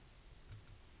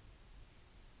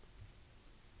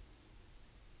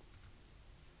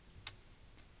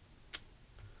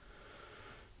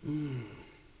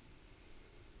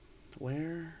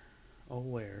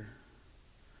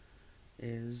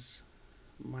is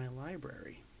my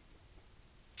library?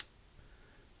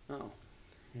 Oh,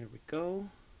 here we go.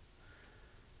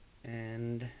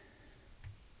 And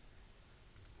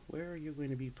where are you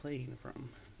going to be playing from?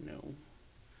 No.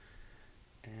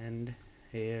 And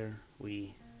here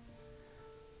we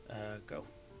go.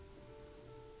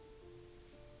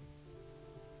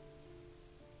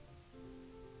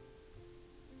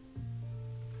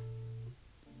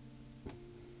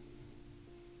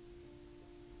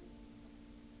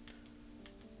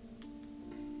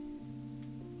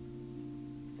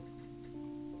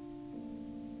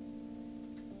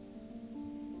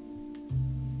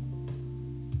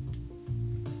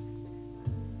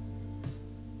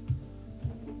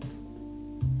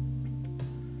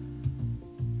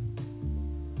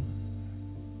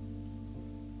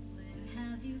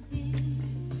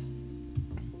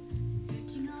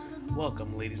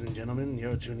 Welcome, ladies and gentlemen.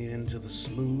 You're tuning in to the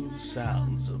smooth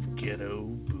sounds of Ghetto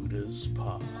Buddha's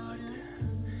Pod.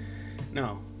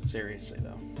 No, seriously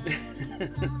though.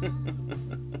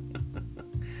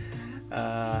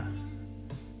 uh,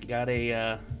 got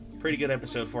a pretty good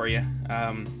episode for you.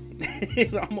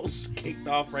 It almost kicked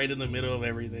off right in the middle of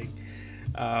everything.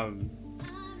 Um,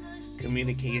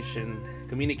 communication.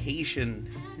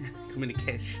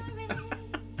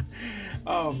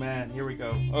 Oh man, here we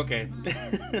go. Okay.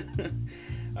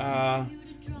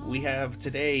 We have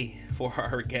today for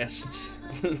our guest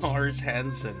Lars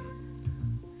Hansen,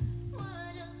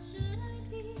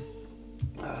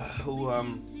 who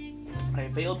I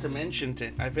failed to mention to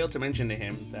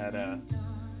him that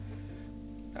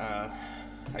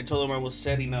I told him I was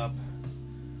setting up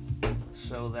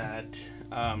so that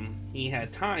he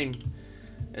had time,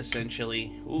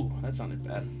 essentially. Ooh, that sounded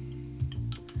bad.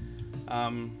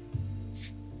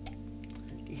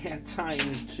 He had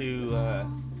time to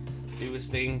do his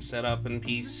thing, set up in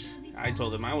peace. I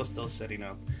told him I was still setting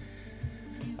up.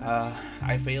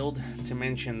 I failed to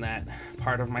mention that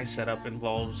part of my setup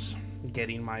involves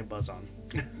getting my buzz on.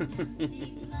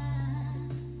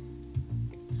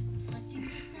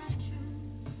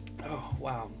 Oh,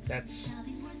 wow. That's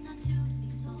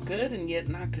good and yet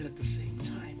not good at the same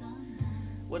time.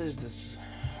 What is this?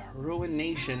 Ruin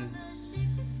Nation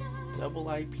Double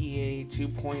IPA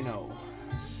 2.0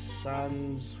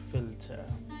 Sans Filter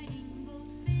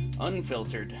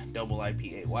Unfiltered Double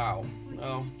IPA. Wow.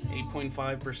 Oh,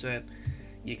 8.5%.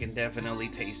 You can definitely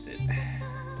taste it.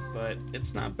 But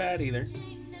it's not bad either.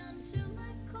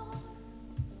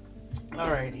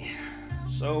 Alrighty.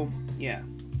 So, yeah.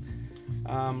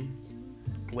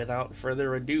 Without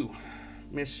further ado,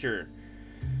 Mr.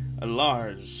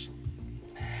 Lars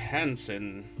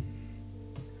Hansen.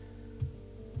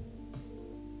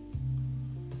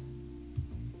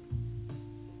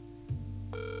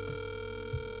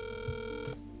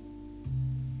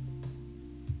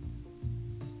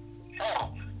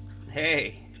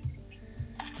 Hey.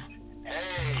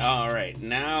 Hey. All right,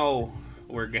 now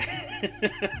we're good.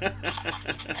 Yeah,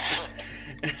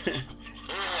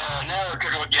 now we're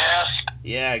cooking with gas.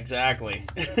 Yeah, exactly.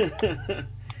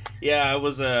 Yeah,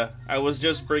 I was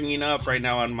just bringing up right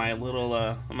now on my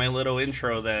little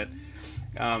intro that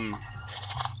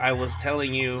I was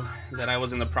telling you that I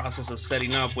was in the process of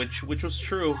setting up, which was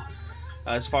true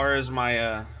as far as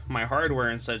my hardware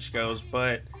and such goes,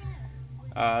 but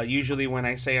usually when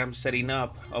I say I'm setting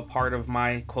up, a part of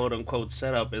my quote unquote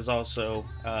setup is also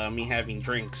me having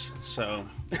drinks. So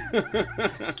Because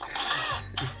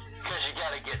you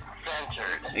gotta get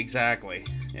centered. exactly,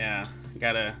 yeah,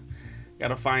 gotta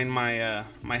find my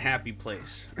happy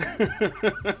place,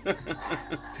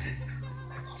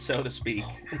 so to speak.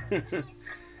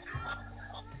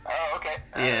 Oh, okay.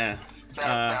 Yeah.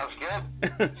 Sounds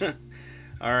good.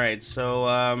 All right, so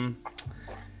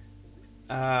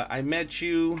I met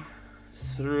you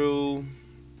through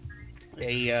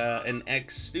an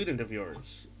ex student of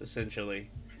yours, essentially.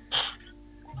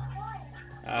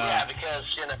 Yeah, because,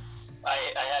 I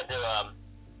had to,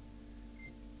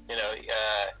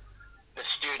 the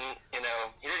student,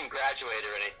 he didn't graduate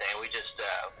or anything. We just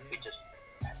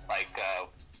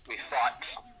we fought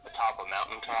atop a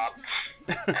mountaintop.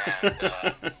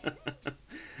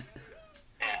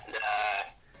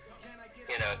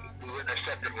 We went our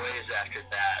separate ways after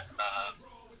that.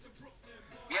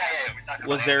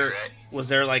 Was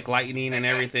there like lightning and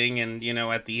everything, and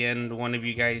at the end one of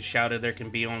you guys shouted there can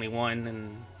be only one,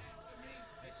 and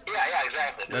Yeah,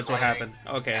 exactly. that's what happened?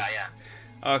 Okay. Yeah.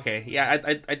 Okay, yeah,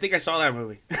 I think I saw that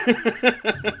movie.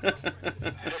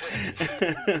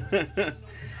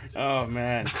 Oh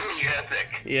man. Pretty epic.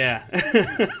 Yeah.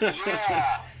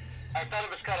 Yeah. I thought it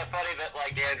was kind of funny that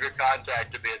Andrew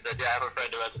contacted me and said, "Yeah, I have a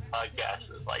friend who has a podcast."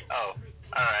 It was like, oh,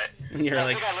 all right. You're I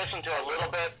like, think I listened to a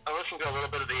little bit. I listened to a little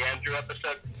bit of the Andrew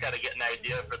episode, kind of get an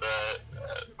idea for the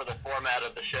format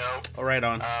of the show. oh, right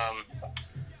on.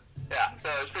 Yeah, so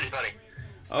it was pretty funny.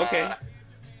 Okay.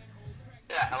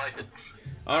 Yeah, I liked it.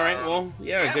 All right. Well,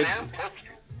 yeah, good. Man,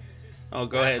 Oh,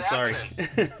 go ahead. Sorry.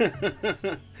 it's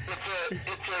a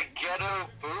ghetto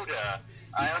Buddha.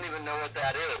 I don't even know what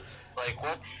that is. Like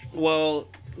what? Well,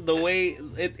 the way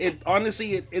it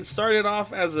honestly it started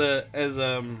off as just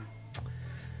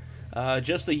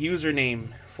a username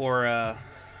for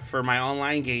my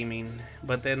online gaming,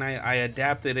 but then I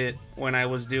adapted it when I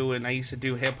used to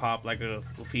do hip hop like a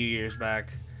few years back.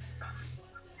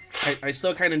 I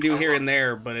still kind of do here and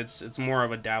there, but it's more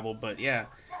of a dabble. But yeah,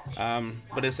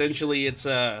 but essentially it's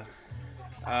so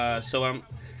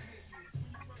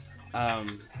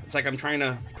it's like I'm trying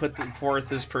to put forth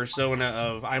this persona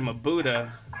of I'm a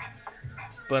Buddha,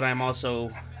 but I'm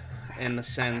also in a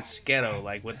sense ghetto,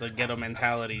 like with the ghetto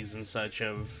mentalities and such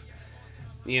of,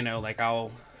 like I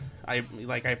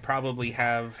probably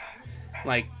have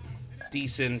like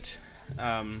decent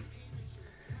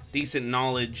decent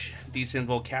knowledge, decent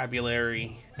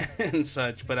vocabulary and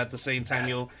such, but at the same time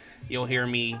you'll hear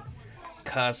me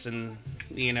cuss and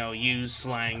use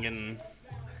slang and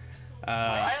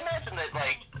I imagine that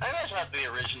the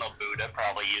original Buddha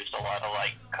probably used a lot of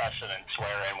like cussing and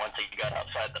swearing once he got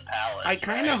outside the palace. I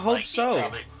kind of hope so.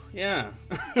 Yeah.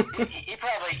 he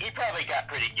probably got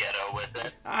pretty ghetto with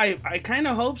it. I kind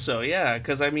of hope so. Yeah,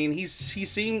 because I mean he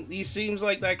seems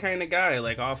like that kind of guy,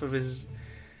 like off of his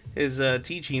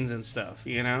teachings and stuff,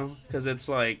 because it's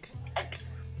like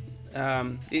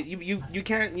you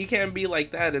can't be like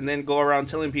that and then go around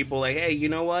telling people like, hey, you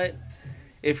know what,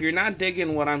 if you're not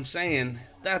digging what I'm saying,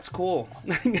 that's cool.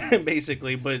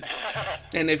 Basically. But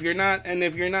and if you're not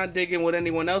digging what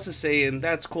anyone else is saying,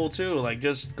 that's cool too. Like,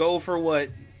 just go for what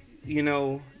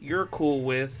you're cool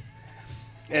with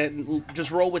and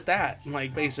just roll with that,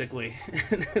 like, basically.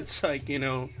 And it's like,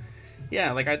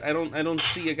 yeah, like I don't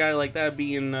see a guy like that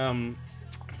being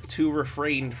too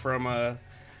refrained from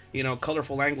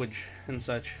colorful language and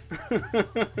such. Yeah,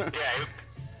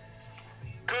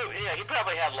 he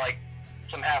probably had like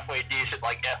some halfway decent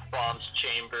like F-bombs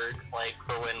chambered, like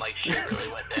for when like shit really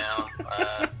went down.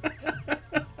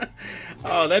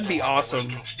 Oh, that'd be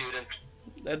awesome. Students.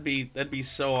 That'd be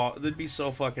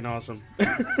so fucking awesome.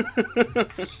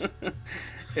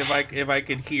 If I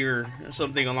could hear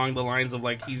something along the lines of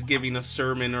like he's giving a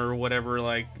sermon or whatever,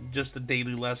 like just a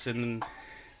daily lesson,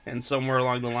 and somewhere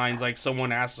along the lines like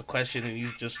someone asks a question and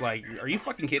he's just like, "Are you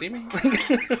fucking kidding me?"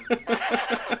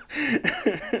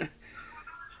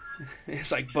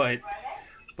 It's like, but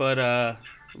Siddharth,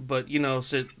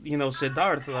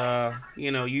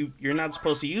 you're not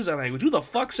supposed to use that language. Who the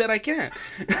fuck said I can't?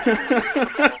 What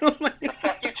the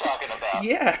fuck you talking about?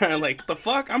 Yeah, like the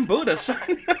fuck, I'm Buddha, son.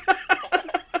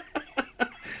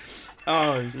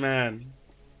 Oh man,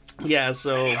 yeah.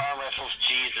 So he arm wrestles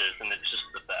Jesus, and it's just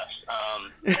the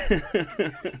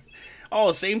best.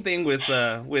 Oh, same thing with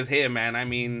him, man. I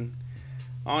mean,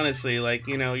 honestly, like,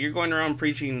 you're going around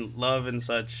preaching love and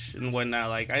such and whatnot.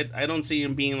 Like, I don't see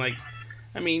him being like,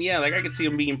 I mean, yeah, like I could see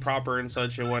him being proper and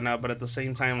such and whatnot, but at the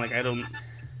same time, like,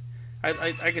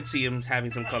 I could see him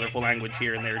having some colorful language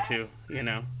here and there too,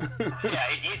 Yeah,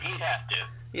 he'd have to.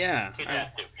 Yeah. He'd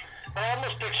have to. But I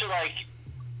almost picture like,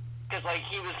 because like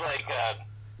he was like a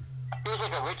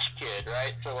rich kid,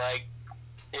 right? So like,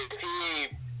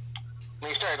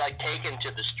 when he started like taking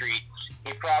to the streets,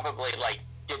 he probably like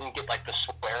didn't get like the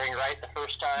swearing right the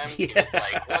first time. Yeah. He was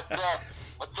like,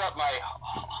 what's up, my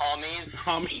homies?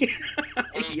 Homie.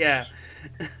 Hey, Yeah.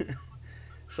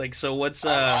 It's like, so what's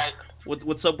up with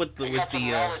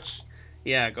the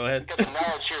yeah, go ahead. Because the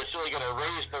knowledge here is really gonna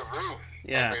raise the roof.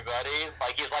 Yeah. Everybody,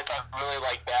 like he's like a really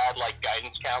like bad like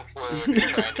guidance counselor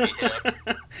just trying to be hip.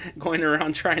 Going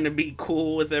around trying to be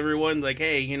cool with everyone, like,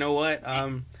 hey, you know what?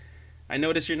 I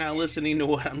notice you're not listening to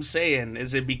what I'm saying.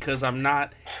 Is it because I'm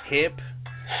not hip?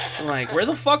 Like, where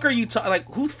the fuck are you like,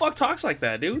 who the fuck talks like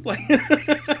that, dude? Like, I'm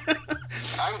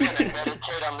gonna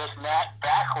meditate on this mat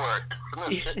backward. I'm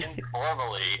gonna sit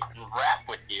informally and rap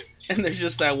with you. And there's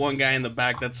just that one guy in the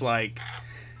back that's like,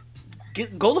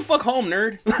 go the fuck home,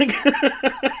 nerd. Like,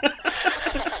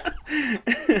 who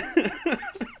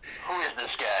is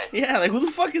this guy? Yeah, like, who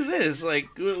the fuck is this? Like,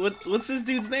 what's this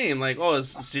dude's name? Like, oh,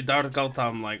 it's Siddhartha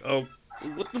Gautam. Like, oh,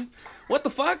 what the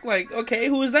fuck? Like, okay,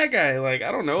 who is that guy? Like,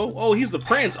 I don't know. Oh, he's the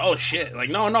prince. Oh shit. Like,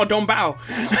 no, don't bow.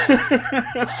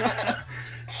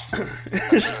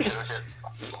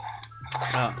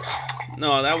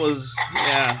 No, that was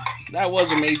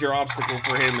a major obstacle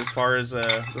for him as far as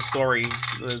the story,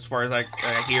 as far as I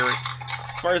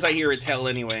hear it tell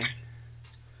anyway.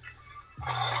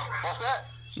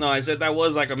 No, I said that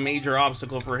was like a major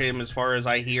obstacle for him as far as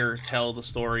I hear tell the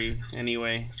story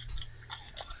anyway.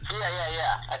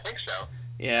 Yeah. I think so.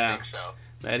 Yeah, I think so.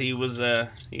 that he was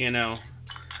it's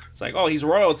like, oh, he's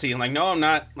royalty. I'm like, no, I'm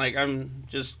not. Like, I'm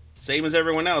just same as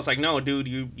everyone else. Like, no, dude,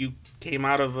 you came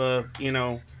out of a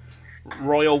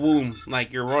royal womb.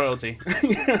 Like, you're royalty.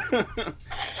 Yeah.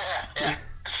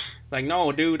 Like,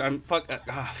 no, dude, I'm fuck.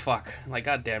 Like,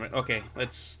 god damn it. Okay,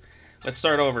 let's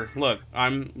start over. Look,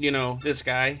 I'm this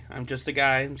guy. I'm just a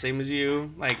guy. I'm same as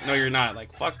you. Like, no, you're not.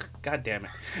 Like, fuck. God damn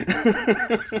it.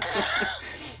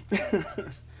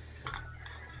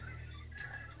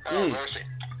 Oh, mercy.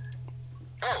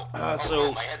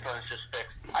 So my headphones just fixed.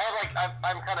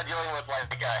 I'm kind of dealing with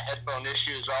headphone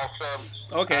issues also.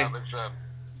 okay.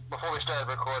 Before we started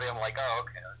recording, I'm like, oh,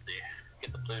 okay, let's see,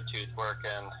 get the Bluetooth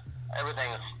working.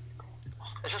 Everything's.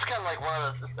 It's just kind of like one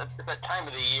of those. It's that time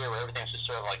of the year where everything's just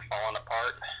sort of like falling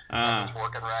apart. Nothing's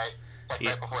working right. Like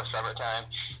right before summertime.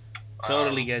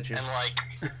 Totally get you. And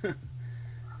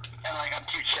I'm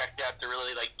too checked out to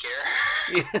really care.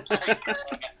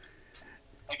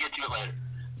 I'll get to it later.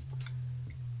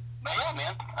 But yeah,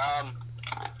 man.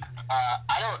 I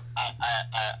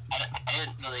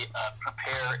didn't really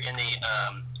prepare any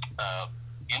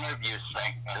interview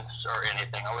segments or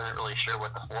anything. I wasn't really sure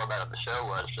what the format of the show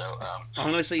was. So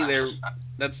honestly,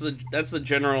 that's the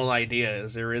general idea.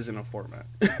 Is there isn't a format.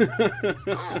 Ooh. It's gonna be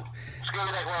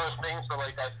like one of those things where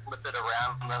I flip it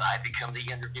around and then I become the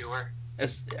interviewer.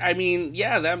 I mean,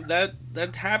 yeah,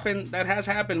 that happened. That has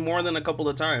happened more than a couple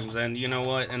of times, and you know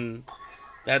what? And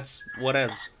that's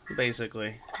whatevs,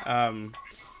 basically.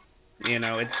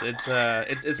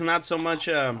 It's not so much.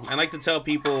 I like to tell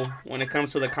people when it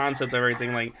comes to the concept of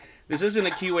everything, like, this isn't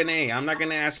a Q&A. I'm not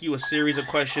gonna ask you a series of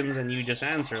questions and you just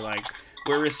answer. Like,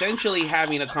 we're essentially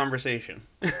having a conversation,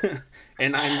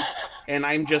 and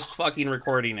I'm just fucking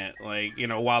recording it, like,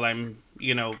 while I'm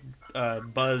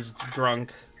buzzed,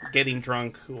 drunk, getting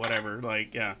drunk, whatever.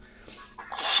 Like, yeah.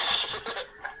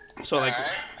 So right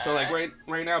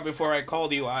now, before I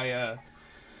called you, I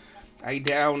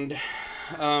downed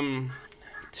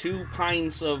 2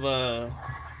 pints of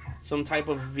some type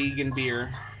of vegan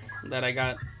beer that I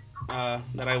got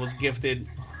that I was gifted.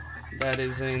 That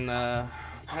is in god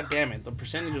damn it, the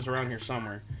percentage is around here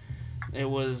somewhere. It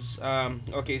was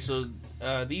okay. So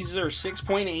these are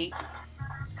 6.8,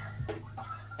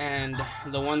 and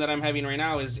the one that I'm having right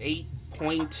now is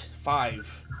 8.5.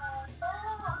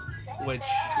 Which,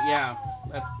 yeah,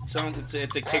 that sounds.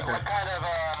 It's a kicker.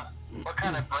 What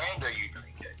kind of brand are you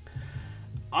drinking?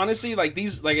 Honestly, like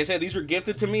I said, these were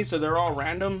gifted to me, so they're all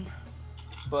random.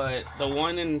 But the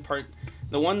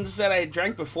ones that I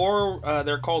drank before,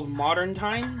 they're called Modern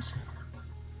Times.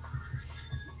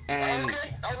 And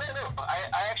okay. Oh no, I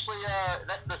actually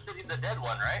that's the City of the Dead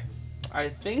one, right? I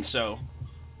think so.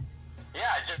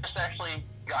 Yeah, I just actually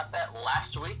got that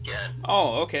last weekend.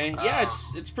 Oh, okay. Yeah,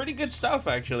 it's pretty good stuff,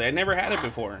 actually. I never had it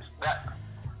before. That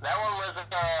one was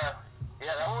that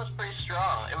one was pretty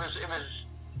strong. It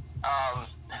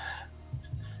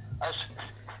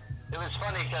was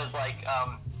funny because I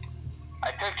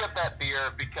picked up that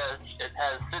beer because it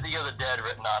has City of the Dead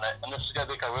written on it, and this is gonna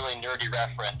be a really nerdy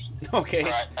reference. Okay.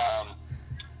 But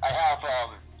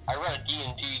I run a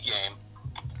D&D game.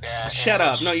 Shut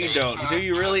up! No, you don't. Do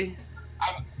you really?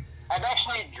 I'm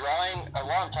actually drawing,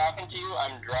 while I'm talking to you,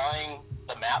 I'm drawing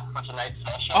the map for tonight's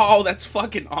session. Oh, that's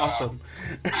fucking awesome.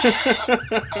 There's a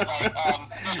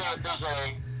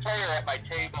player at my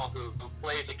table who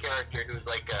plays a character who's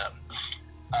like a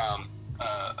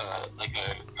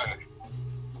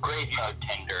graveyard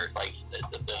tender, like the I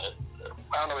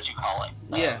don't know what you call it.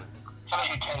 Yeah.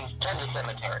 Somebody who tends a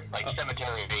cemetery, like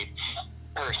cemetery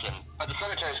person. But the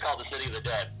cemetery is called the City of the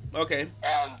Dead. Okay.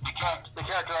 And the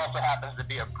character also happens to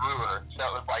be a brewer, so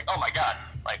it was like, oh my god,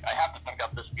 like, I have to pick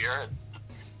up this beer.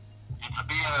 It's a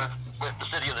beer with the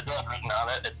City of the Dead written on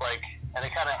it. It's like, and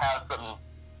it kind of has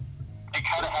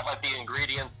like the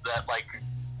ingredients that like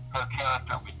her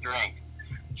character would drink.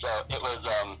 So it was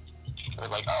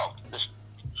like, oh, it's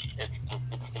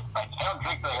like, I don't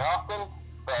drink very often,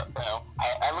 but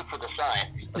I look for the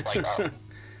sign. It's like, oh, this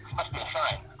must be a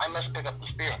sign. I must pick up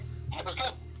this beer. And it was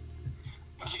good.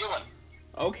 It was a good one.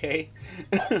 Okay.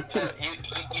 So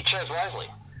you chose wisely.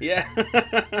 Yeah.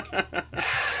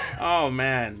 Oh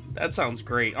man, that sounds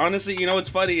great. Honestly, what's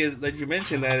funny is that you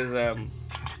mentioned that is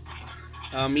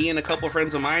me and a couple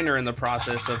friends of mine are in the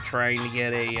process of trying to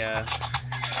get a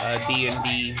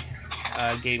D&D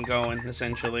game going,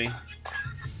 essentially.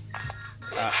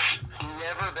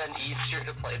 Never been easier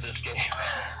to play this game.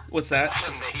 What's that? It's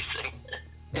amazing.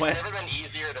 It's What? never been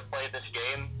easier to play this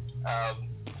game. I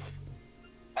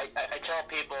tell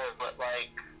people, but like,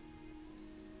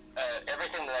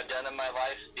 everything that I've done in my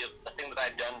life, the thing that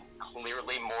I've done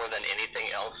clearly more than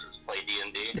anything else is play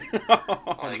D&D.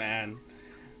 Oh, like, man.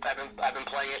 I've been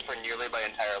playing it for nearly my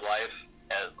entire life.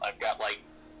 As I've got like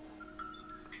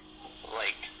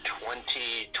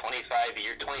 20, 25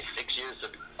 years, 26 years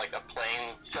of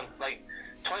playing some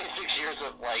 26 years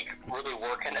of really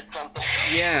working at something.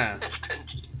 Yeah. It's been,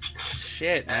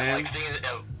 shit, man. and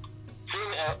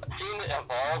seeing it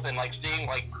evolve and seeing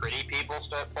pretty people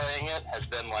start playing it has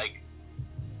been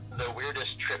the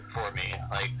weirdest trip for me.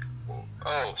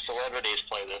 Oh, celebrities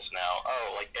play this now.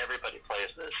 Oh, everybody plays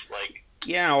this.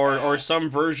 Yeah, or some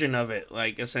version of it,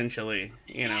 essentially,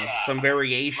 some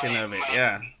variation of it.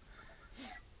 Yeah.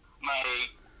 My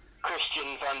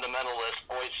Christian fundamentalist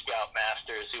Boy Scout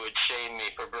masters who would shame me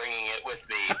for bringing it with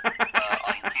me on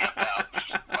campouts.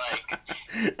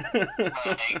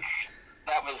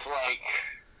 That was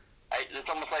it's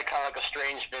almost kind of a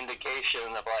strange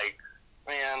vindication of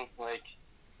man,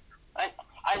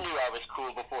 I knew I was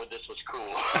cool before this was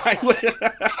cool. Oh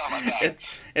my God.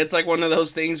 It's like one of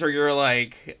those things where you're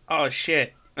like, oh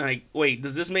shit. Wait,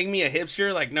 does this make me a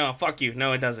hipster? No, fuck you.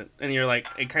 No, it doesn't. And you're like,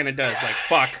 it kind of does. Yeah.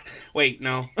 Fuck. Wait,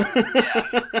 no.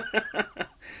 Yeah.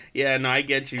 Yeah, no, I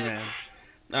get you, man.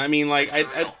 I mean,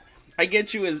 I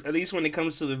get you at least when it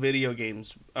comes to the video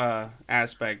games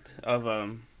aspect of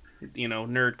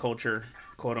nerd culture,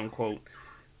 quote unquote.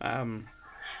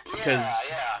 Because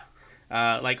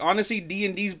honestly,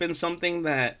 D&D's been something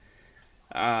that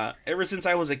ever since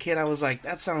I was a kid, I was like,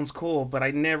 that sounds cool, but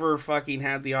I never fucking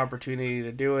had the opportunity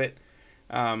to do it.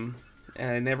 And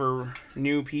I never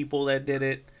knew people that did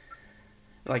it.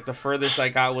 The furthest I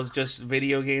got was just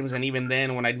video games, and even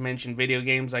then, when I'd mention video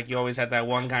games, you always had that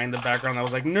one guy in the background that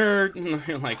was like, nerd, and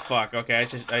you're like, fuck, okay,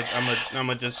 I'm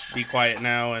gonna just be quiet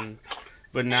now,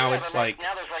 but now it's now there's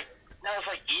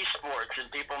esports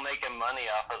and people making money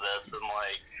off of this, and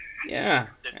yeah,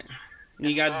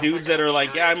 you got dudes that are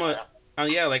like, yeah,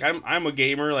 I'm a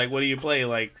gamer. What do you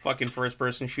play? Fucking first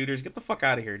person shooters. Get the fuck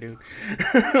out of here, dude.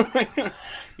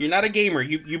 You're not a gamer.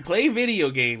 You play video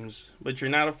games, but you're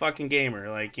not a fucking gamer.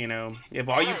 If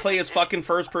all you play is fucking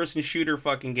first person shooter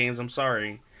fucking games, I'm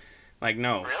sorry.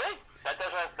 No. Really? That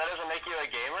doesn't make you a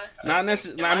gamer? Not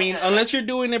necessarily. I mean, unless you're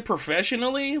doing it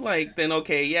professionally, then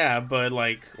okay, yeah. But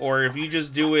or if you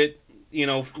just do it,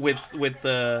 with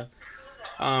the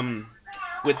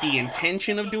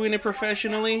intention of doing it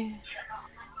professionally.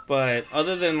 But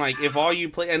other than if all you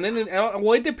play, and then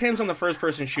it depends on the first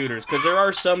person shooters, because there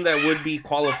are some that would be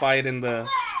qualified in the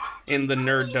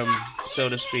nerddom, so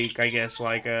to speak. I guess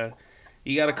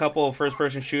you got a couple of first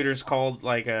person shooters called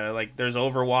there's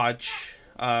Overwatch,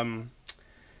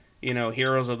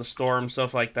 Heroes of the Storm,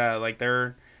 stuff like that.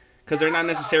 Because they're not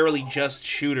necessarily just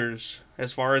shooters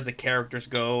as far as the characters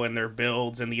go and their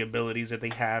builds and the abilities that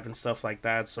they have and stuff like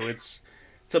that. So it's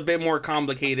a bit more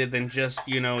complicated than just,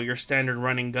 your standard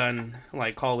running gun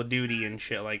like Call of Duty and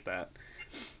shit like that.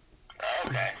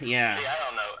 Okay. Yeah. See, I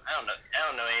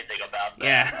don't know anything about that.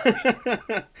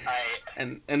 Yeah.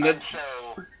 and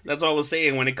that's what I was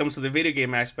saying when it comes to the video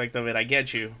game aspect of it. I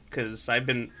get you, because I've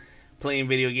been playing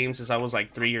video games since I was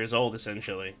 3 years old,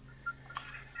 essentially.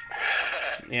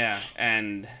 Yeah,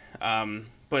 and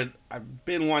but I've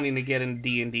been wanting to get into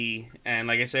D&D, and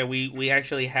like I said, we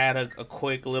actually had a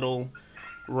quick little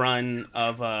run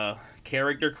of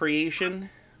character creation.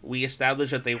 We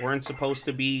established that they weren't supposed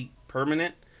to be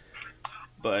permanent,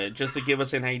 but just to give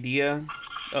us an idea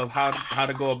of how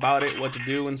to go about it, what to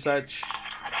do and such.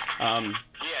 Damn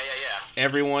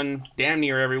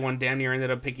near everyone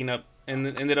ended up picking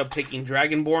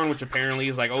Dragonborn, which apparently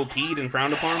is OP'd and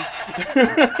frowned upon.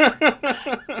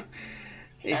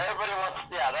 Everybody wants,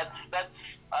 that's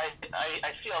I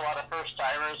see a lot of first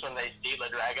timers when they see the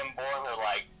Dragonborn, they're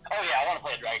like, oh yeah, I want to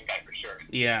play a dragon guy for sure.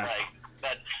 Yeah.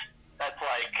 That's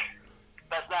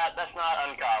not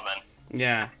uncommon.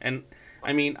 Yeah, and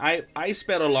I mean, I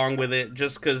sped along with it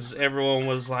just because everyone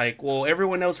was like, well,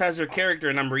 everyone else has their character,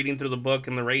 and I'm reading through the book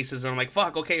and the races, and I'm like,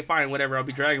 fuck, okay, fine, whatever, I'll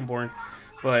be Dragonborn.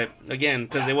 But again,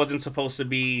 because it wasn't supposed to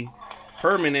be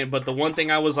permanent, but the one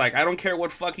thing I was like, I don't care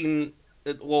what fucking,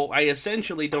 well, I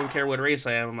essentially don't care what race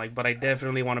I am. I'm like, but I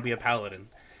definitely want to be a paladin.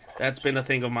 That's been a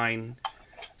thing of mine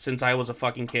since I was a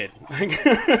fucking kid.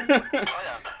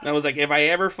 I was like, if I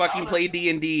ever fucking play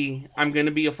D&D, I'm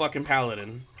gonna be a fucking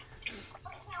paladin.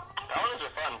 Paladins are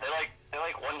fun. They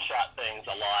like one-shot things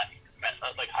a lot. That's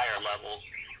higher levels.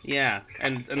 Yeah,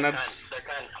 and that's... They're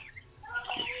kind of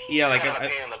yeah, a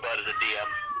pain in the butt as a DM.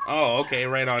 Oh, okay,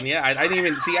 right on. Yeah, I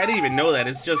didn't even know that.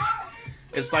 It's just,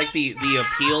 it's like the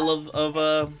appeal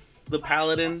of the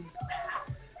paladin,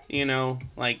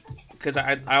 because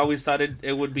I always thought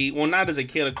it would be, well, not as a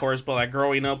kid, of course, but like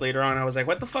growing up later on, I was like,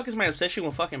 what the fuck is my obsession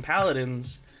with fucking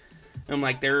paladins? And I'm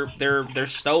like, they're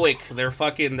stoic,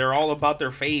 they're all about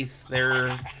their faith,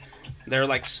 they're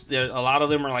like, a lot of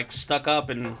them are like stuck up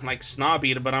and like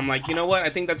snobby, but I'm like, you know what? I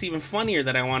think that's even funnier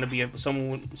that I want to be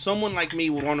someone like me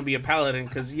would want to be a paladin,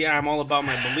 because yeah, I'm all about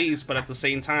my beliefs, but at the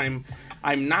same time,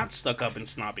 I'm not stuck up and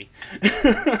snobby.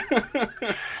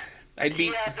 I'd be.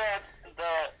 Yeah,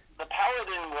 the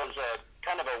paladin was a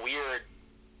kind of a weird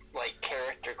like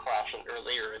character class in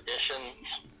earlier editions.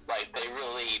 Like they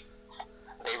really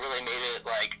made it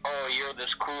like, oh, you're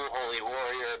this cool holy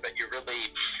warrior, but you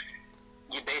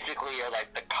basically are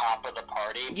like the cop of the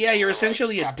party. Yeah, you're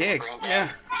essentially a dick. Yeah.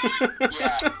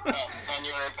 Yeah, and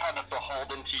you're kind of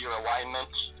beholden to your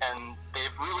alignments, and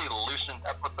they've really loosened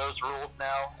up with those rules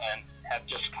now, and have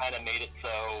just kind of made it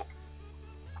so,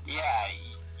 yeah,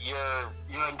 your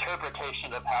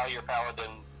interpretation of how your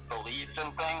paladin believes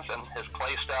in things and his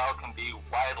playstyle can be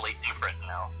widely different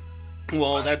now.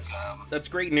 Well, but, that's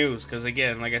great news, because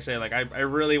again, like I said, like I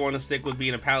really want to stick with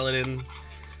being a paladin.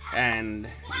 And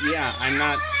yeah, I'm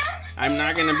not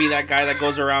gonna be that guy that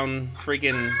goes around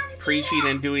freaking preaching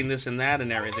and doing this and that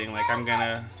and everything. Like I'm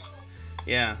gonna,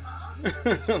 yeah,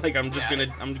 like I'm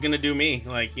gonna do me.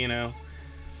 Like, you know.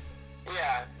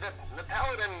 Yeah, the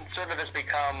paladin sort of has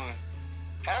become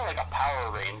kind of like a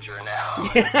Power Ranger now.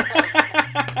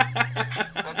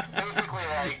 That's basically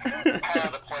like kind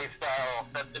of the play style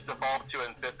that it's evolved to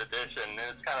in 5th edition, and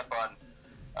it's kind of fun.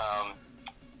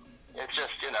 It's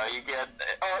just, you know, you get,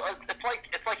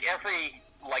 it's like every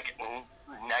like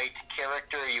knight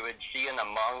character you would see in a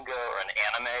manga or an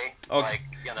anime. Okay. Like,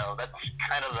 you know, that's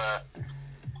kind of the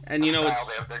and you know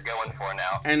style they're going for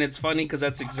now. And it's funny because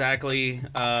that's exactly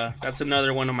that's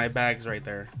another one of my bags right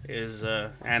there is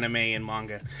anime and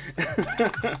manga.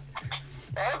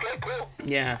 Okay, cool.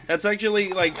 Yeah, that's actually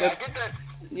like that's.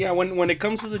 Yeah, when it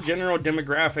comes to the general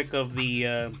demographic of the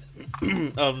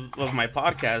of my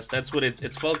podcast, that's what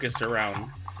it's focused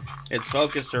around. It's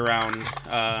focused around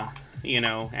you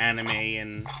know, anime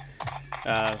and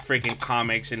freaking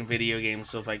comics and video games,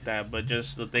 stuff like that. But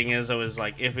just the thing is, I was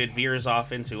like, if it veers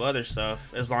off into other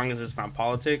stuff, as long as it's not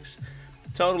politics,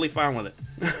 totally fine with it.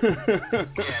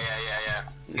 Yeah.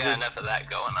 You got enough of that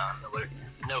going on.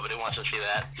 Nobody wants to see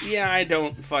that. Yeah, I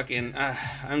don't fucking.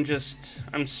 I'm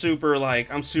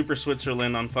super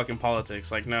Switzerland on fucking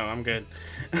politics. Like, no, I'm good.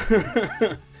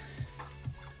 Yeah,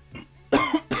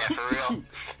 for real.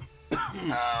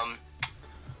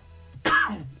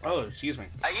 Oh, excuse me.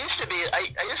 I used to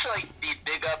like be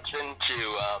big ups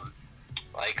into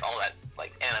like all that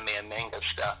like anime and manga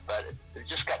stuff, but it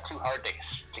just got too hard to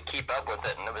keep up with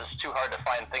it, and it was too hard to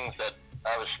find things that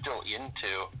I was still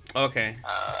into. Okay.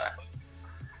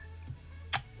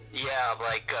 Yeah,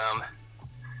 like,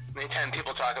 anytime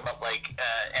people talk about, like,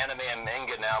 anime and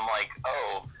manga now, I'm like,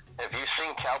 oh, have you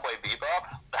seen Cowboy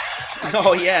Bebop?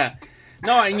 Oh, yeah.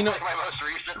 No, and you know... That's like my most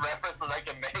recent reference that I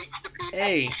can make to people.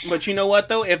 Hey, but you know what,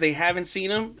 though? If they haven't seen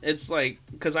them, it's like...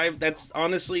 Because that's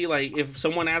honestly, like, if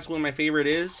someone asks what my favorite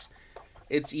is,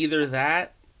 it's either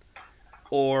that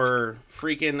or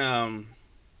freaking,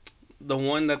 the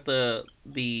one that the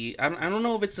I don't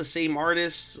know if it's the same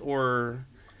artist or...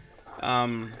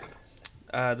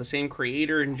 the same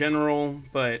creator in general,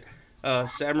 but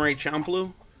Samurai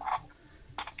Champloo.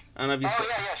 I don't know if you said.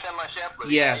 Yeah, Samurai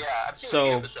Champloo. Yeah. I've seen a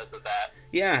few episodes of that.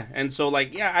 Yeah, and so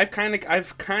like, yeah, I've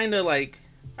kind of like,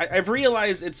 I've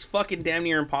realized it's fucking damn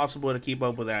near impossible to keep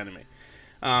up with anime.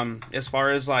 As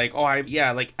far as like,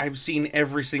 I've seen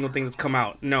every single thing that's come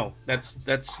out. No,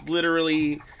 that's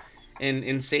literally an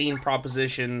insane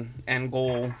proposition and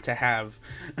goal to have,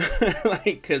 like,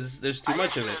 because there's too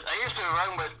much of it. I used to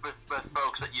run with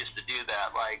folks that used to do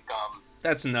that. Like,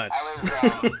 that's nuts.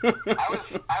 I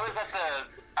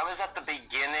was at the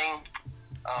beginning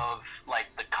of like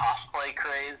the cosplay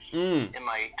craze in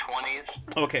my 20s.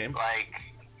 Okay. Like,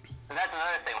 and that's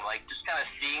another thing. Like, just kind of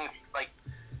seeing, like,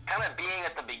 kind of being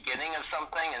at the beginning of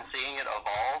something and seeing it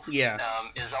evolve. Yeah.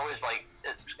 Is always like.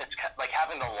 It's like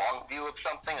having the long view of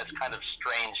something is kind of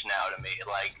strange now to me.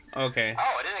 Like, okay.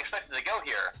 Oh, I didn't expect it to go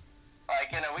here.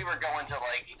 Like, you know, we were going to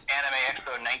like Anime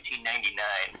Expo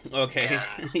 1999. Okay.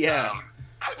 And, yeah.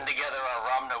 Putting together our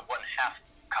Ramna 1/2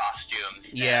 costumes.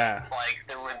 Yeah. And, like,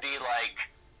 there would be like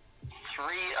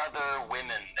 3 other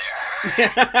women there.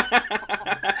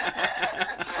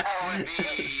 That would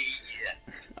be.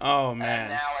 Oh man. And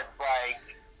now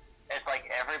it's like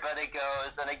everybody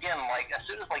goes, and again, like as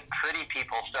soon as like pretty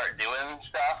people start doing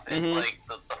stuff, it's Mhm. like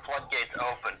the floodgates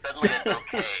open. Suddenly it's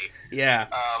okay. Yeah.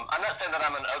 I'm not saying that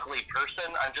I'm an ugly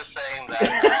person. I'm just saying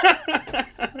that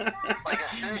like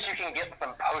as soon as you can get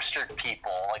some postered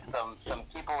people, like some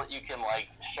people that you can like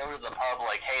show to the pub,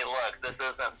 like, hey, look, this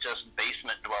isn't just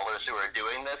basement dwellers who are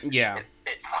doing this. Yeah.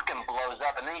 It fucking blows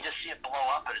up, and then you just see it blow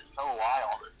up, and it's so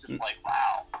wild. It's just like,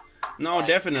 wow. No, Like,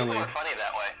 definitely. people are funny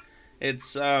that way.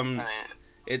 It's I mean,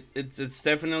 it's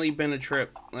definitely been a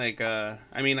trip. Like I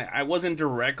mean, I wasn't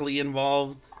directly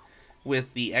involved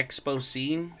with the expo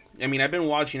scene. I mean, I've been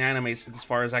watching anime since as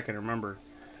far as I can remember.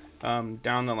 Down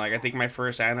to like I think my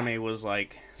first anime was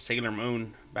like Sailor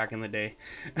Moon back in the day.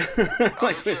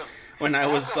 Like when I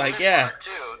was like, yeah.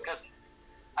 Too, 'cause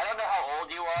I don't know how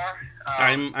old you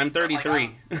are. I'm 33.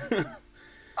 Like, okay,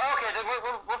 then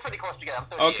we're pretty close together.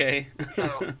 I'm 38. Okay.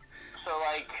 So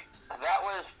like that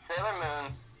was Sailor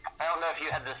Moon. I don't know if you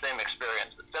had the same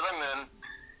experience, but Sailor Moon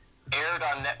aired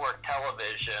on network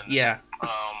television. Yeah.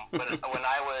 When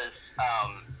I was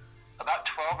about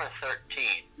 12 or 13.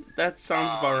 That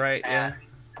sounds about right. Yeah.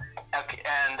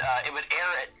 And it would air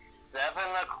at 7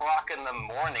 o'clock in the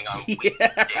morning on Yeah.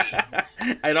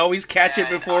 weekdays. I'd always catch it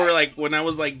And before, like when I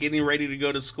was like getting ready to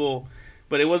go to school,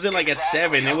 but it wasn't like at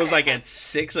 7. It was like at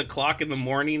 6 o'clock in the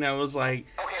morning. I was like,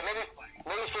 Okay, maybe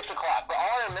 6 o'clock. But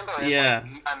all I remember is Yeah.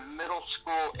 like, I'm middle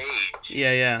school age.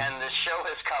 yeah. And the show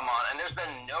has come on, and there's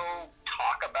been no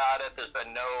talk about it. There's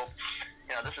been no,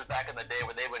 this is back in the day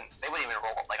where they wouldn't even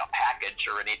roll up like a package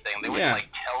or anything. They wouldn't Yeah. like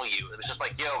tell you. It was just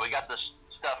like, yo, we got this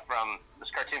stuff from this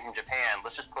cartoon from Japan.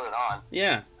 Let's just put it on.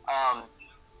 Yeah.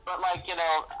 But like,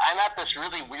 I'm at this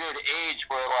really weird age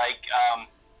where like,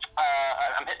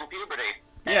 I'm hitting puberty.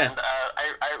 Yeah. And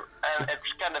and it's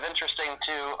kind of interesting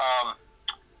to,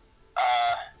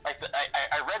 like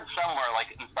I read somewhere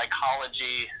like in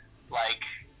psychology, like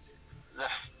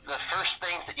the first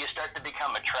things that you start to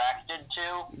become attracted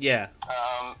to, Yeah.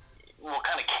 will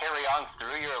kind of carry on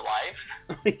through your life.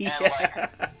 Yeah. And like,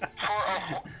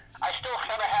 I still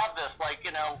kind of have this, like,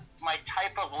 my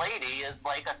type of lady is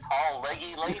like a tall,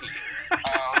 leggy lady.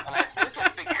 And I think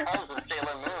it's because of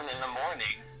Sailor Moon in the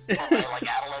morning, for my like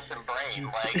adolescent brain.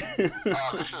 Like,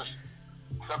 this is.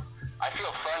 I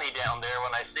feel funny down there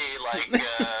when I see like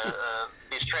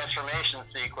these transformation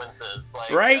sequences. Like,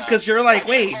 Right? Because you're like,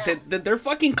 wait, did their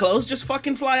fucking clothes just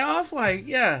fucking fly off? Like,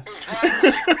 yeah.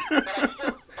 Exactly.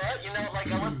 But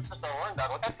like I wasn't just a horn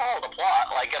dog. Like I followed the plot.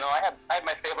 Like I had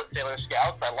my favorite Sailor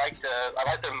Scouts. I liked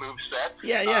their moveset.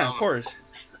 Yeah, of course.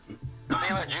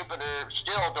 Sailor Jupiter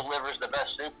still delivers the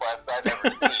best suplex I've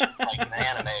ever seen, like in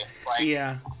anime. Like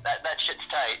Yeah. that shit's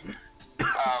tight.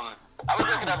 I was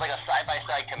looking at like a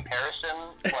side-by-side comparison.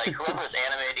 Like whoever was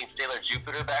animating Sailor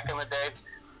Jupiter back in the day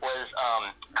was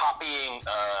copying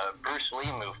Bruce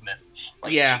Lee movements,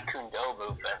 like Yeah. Kundo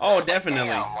movements. Oh, Like, definitely,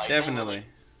 damn, like, definitely.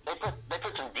 They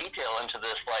put some detail into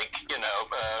this, like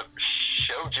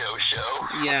shoujo show.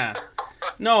 Yeah.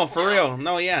 No, for real.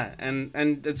 No, yeah. And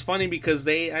it's funny because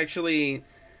they actually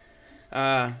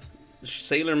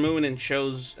Sailor Moon and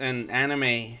shows and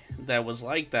anime that was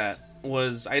like that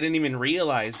was I didn't even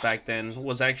realize back then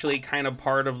was actually kind of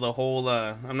part of the whole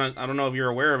I don't know if you're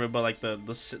aware of it, but like the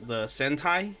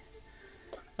Sentai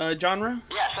genre.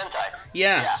 Yeah, Sentai.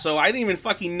 Yeah, so I didn't even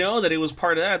fucking know that it was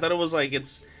part of that. I thought it was like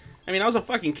I mean, I was a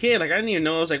fucking kid. Like, I didn't even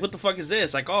know. I was like, what the fuck is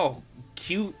this? Like, oh,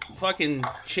 cute fucking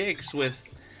chicks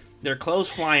with their clothes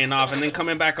flying off and then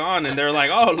coming back on. And they're like,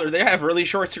 oh, they have really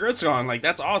short skirts on. Like,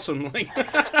 that's awesome. Like,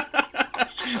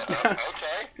 Okay.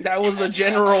 that was a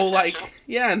general, like,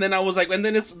 yeah. And then I was like, and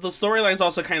then the storyline's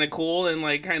also kind of cool and,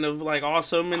 like, kind of, like,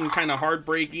 awesome and kind of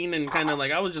heartbreaking. And kind of,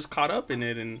 like, I was just caught up in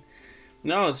it. And,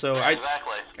 no, so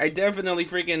Exactly. I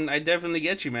definitely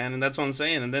get you, man, and that's what I'm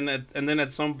saying. And then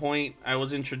at some point, I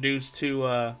was introduced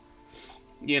to,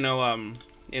 in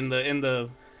the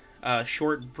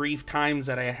short brief times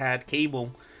that I had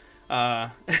cable,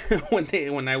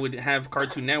 when I would have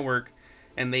Cartoon Network,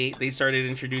 and they started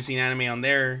introducing anime on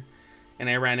there, and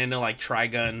I ran into like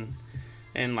Trigun,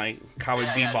 and like Cowboy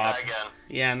Bebop,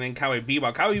 Yeah, and then Cowboy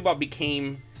Bebop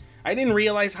became. I didn't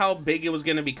realize how big it was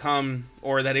going to become,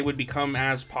 or that it would become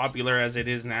as popular as it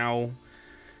is now.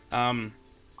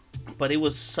 But it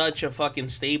was such a fucking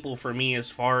staple for me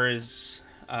as far as,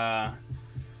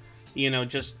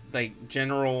 just like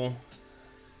general,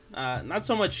 not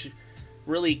so much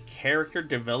really character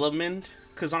development.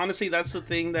 Because honestly, that's the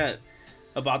thing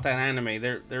about that anime.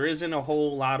 There isn't a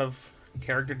whole lot of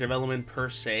character development per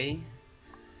se.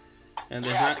 And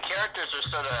there's the characters are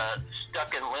sort of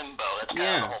stuck in limbo. That's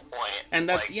kind of the whole point. And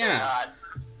that's like,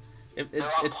 It they're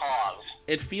on pause.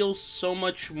 It feels so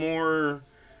much more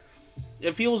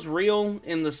it feels real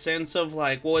in the sense of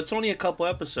like, well, it's only a couple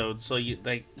episodes, so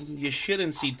you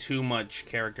shouldn't see too much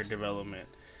character development,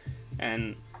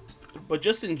 and but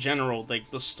just in general, like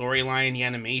the storyline, the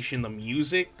animation, the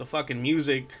music, the fucking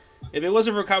music. If it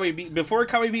wasn't for before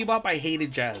Cowboy Bebop, I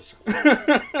hated jazz.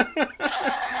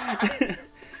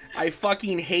 I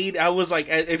fucking hate. I was like,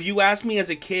 if you asked me as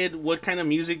a kid what kind of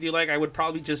music do you like, I would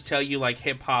probably just tell you like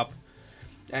hip hop,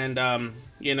 and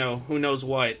who knows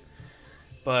what.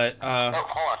 But oh,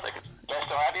 hold on a second. Do I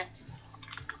still have you?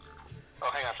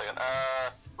 Oh, hang on a second.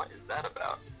 What is that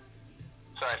about?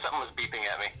 Sorry, something was beeping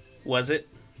at me. Was it?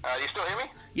 You still hear me?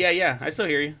 Yeah, I still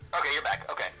hear you. Okay, you're back.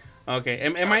 Okay. Okay,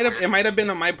 it might have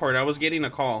been on my part. I was getting a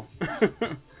call. Oh,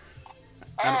 okay,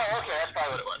 that's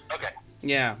probably what it was. Okay.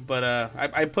 Yeah, but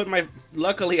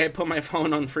luckily I put my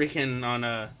phone on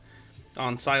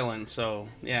on silent, so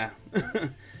yeah.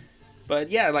 But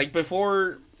yeah, like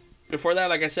before that,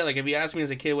 like I said, like if you asked me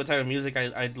as a kid what type of music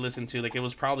I'd listen to, like it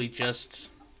was probably just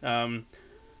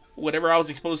whatever I was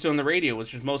exposed to on the radio,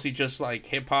 which was mostly just like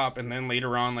hip hop, and then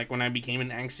later on, like when I became an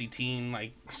angsty teen,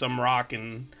 like some rock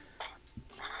and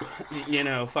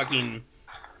fucking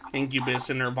Incubus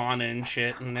and Nirvana and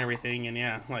shit and everything, and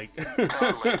yeah, like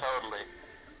Totally.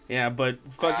 yeah, but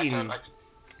fucking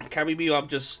Cowboy Bebop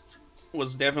just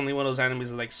was definitely one of those animes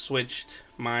that like switched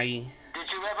my. Did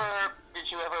you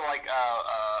ever like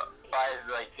buy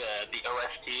like the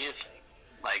OSTs?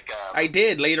 Like I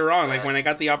did later on, like when I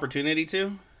got the opportunity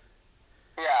to.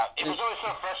 Yeah, it was always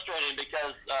so frustrating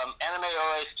because anime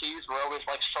OSTs were always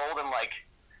like sold in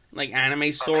like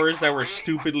anime stores that were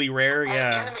stupidly rare.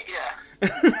 Yeah. Anime, yeah.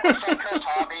 Some Chris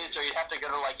Hobbies, or you'd have to go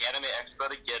to like Anime Expo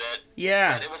to get it.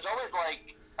 Yeah. But it was always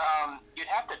like you'd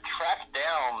have to track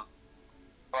down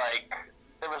like.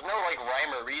 There was no like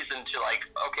rhyme or reason to like,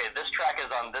 okay, this track is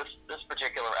on this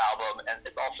particular album, and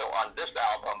it's also on this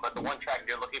album, but the one track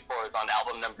you're looking for is on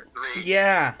album number 3.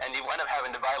 Yeah. And you wind up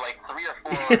having to buy like 3 or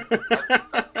 4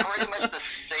 pretty much the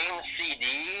same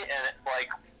CD, and it's like,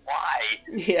 why?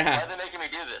 Yeah. Why are they making me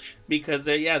do this? Because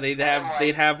they'd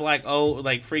have like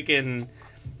freaking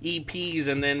EPs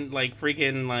and then like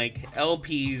freaking like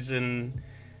LPs and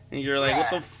you're like,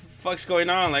 what the fuck's going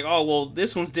on? Like, oh well,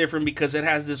 this one's different because it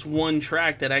has this one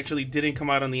track that actually didn't come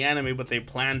out on the anime, but they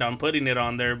planned on putting it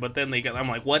on there. But then I'm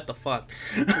like, what the fuck?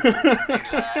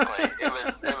 Exactly. It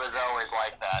was always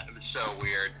like that. It was so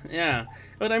weird. Yeah,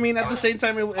 but I mean, at the same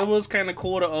time, it was kind of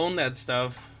cool to own that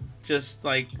stuff. Just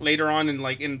like later on,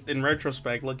 in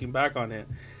retrospect, looking back on it,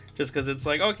 just because it's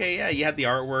like, okay, yeah, you had the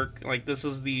artwork, like this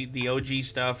is the OG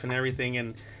stuff and everything,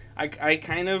 and I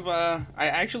kind of I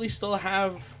actually still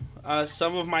have.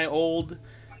 Some of my old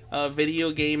video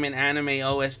game and anime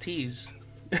OSTs.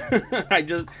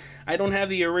 I don't have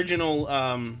the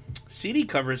original CD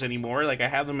covers anymore. Like I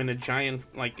have them in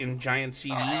giant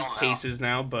CD cases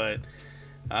now, but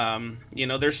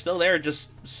they're still there,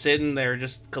 just sitting there,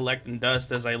 just collecting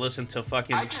dust as I listen to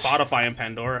fucking Spotify and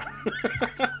Pandora.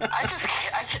 I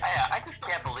just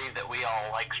can't believe that we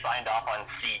all like signed off on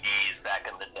CDs back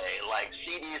in the day. Like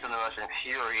CDs are the most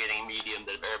infuriating medium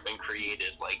that have ever been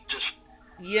created. Like just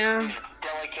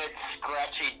delicate,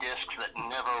 scratchy discs that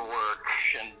never work,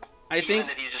 and I think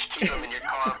that you just keep them in your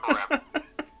car forever.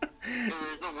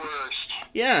 They're the worst.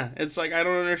 Yeah, it's like I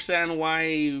don't understand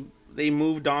why they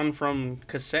moved on from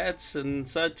cassettes and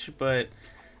such, but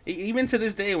even to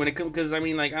this day, when it comes, because I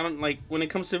mean, like I don't like when it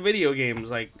comes to video games,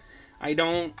 like I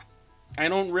don't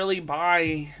really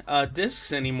buy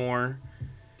discs anymore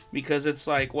because it's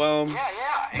like, well,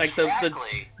 like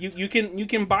exactly. you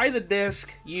can buy the disc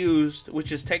used,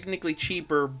 which is technically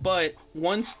cheaper, but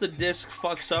once the disc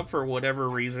fucks up for whatever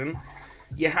reason,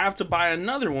 you have to buy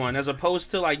another one, as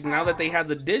opposed to like now that they have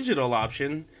the digital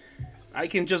option, I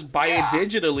can just buy it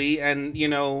digitally, and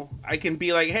I can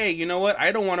be like, hey, you know what,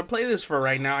 I don't want to play this for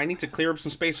right now, I need to clear up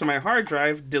some space on my hard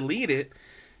drive, delete it,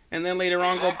 and then later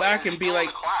on go back and be like,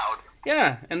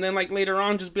 and then like later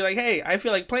on just be like, hey, I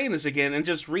feel like playing this again, and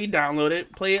just re-download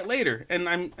it, play it later, and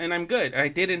I'm good. I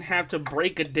didn't have to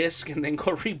break a disc and then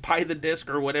go re-buy the disc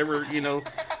or whatever,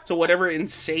 so whatever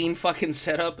insane fucking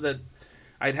setup that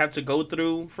I'd have to go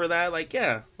through for that. Like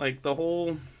the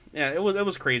whole it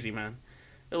was crazy, man.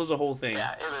 It was a whole thing.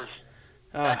 Yeah, it was.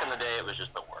 Back in the day, it was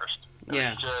just the worst. It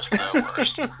was just the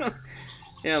worst.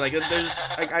 Yeah, like there's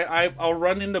like I'll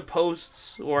run into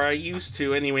posts, or I used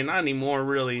to anyway, not anymore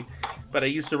really, but I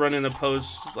used to run into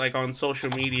posts like on social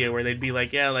media where they'd be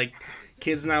like, yeah, like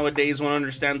kids nowadays won't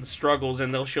understand the struggles,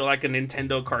 and they'll show like a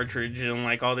Nintendo cartridge and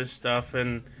like all this stuff,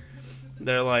 and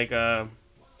they're like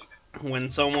when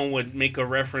someone would make a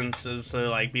reference as to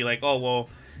like be like, oh well,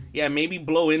 yeah, maybe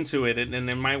blow into it, and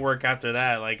it might work after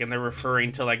that. Like, and they're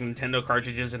referring to like Nintendo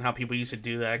cartridges and how people used to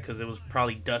do that because it was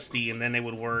probably dusty, and then they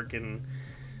would work, and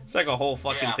it's like a whole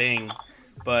fucking Yeah. thing.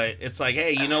 But it's like,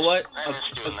 hey, you know what? I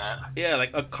miss doing that. Yeah, like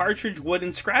a cartridge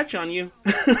wouldn't scratch on you.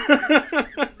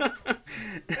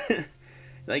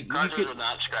 Like you Cartridge could, would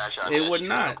not scratch on it it. would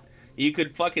not. You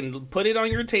could fucking put it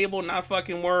on your table, not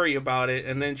fucking worry about it,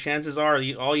 and then chances are,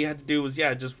 all you had to do was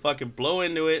just fucking blow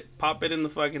into it, pop it in the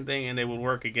fucking thing, and it would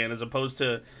work again. As opposed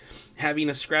to having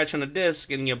a scratch on a disc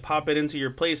and you pop it into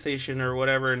your PlayStation or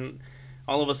whatever, and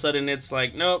all of a sudden it's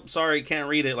like, nope, sorry, can't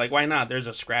read it. Like, why not? There's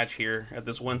a scratch here at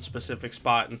this one specific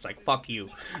spot, and it's like, fuck you.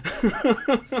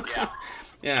 Yeah.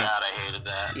 Yeah. God, I hated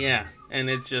that. Yeah, and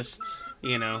it's just,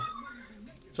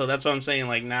 so that's what I'm saying.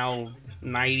 Like, now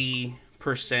 90%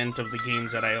 of the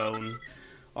games that I own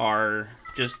are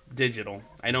just digital.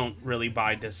 I don't really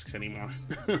buy discs anymore.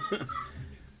 Yeah,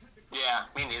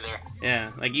 me neither.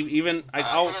 Yeah, like even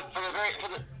I'll For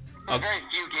the very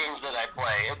few games that I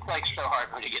play, it's like so hard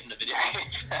for me to get into video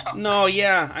games now. no,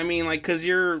 yeah, I mean, like, cause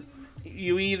you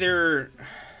either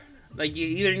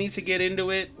need to get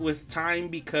into it with time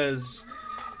because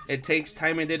it takes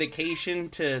time and dedication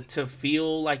to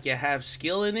feel like you have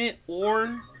skill in it,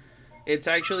 or it's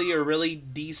actually a really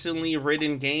decently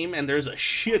written game and there's a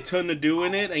shit ton to do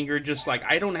in it, and you're just like,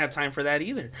 I don't have time for that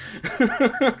either. Yeah,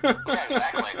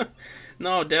 exactly.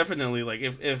 No, definitely. Like,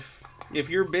 if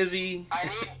you're busy, I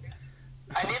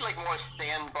need like more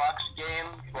sandbox games.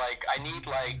 Like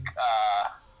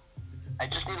I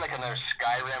just need like another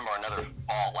Skyrim or another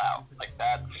Fallout. Like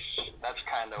that's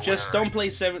kind of just where... don't play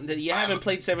You haven't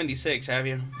played 76, have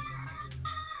you?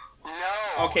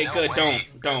 No. Okay, no good. way,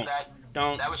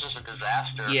 Don't. That was just a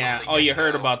disaster. Yeah. from the Oh, you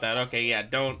heard get-go. about that? Okay. Yeah.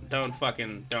 Don't.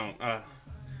 Fucking don't.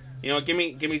 You know what? Give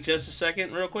me just a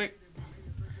second, real quick.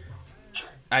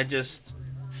 I just.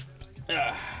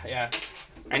 Yeah.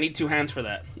 I need 2 hands for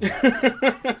that.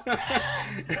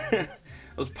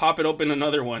 Let's pop it open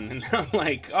another one, and I'm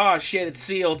like, oh shit, it's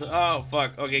sealed. Oh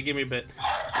fuck. Okay, give me a bit.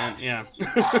 And yeah.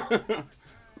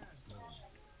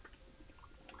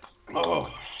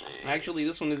 Oh. Actually,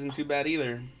 this one isn't too bad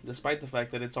either, despite the fact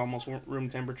that it's almost room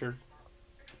temperature.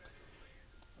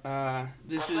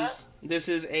 This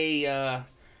is a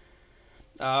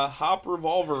Hop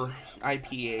Revolver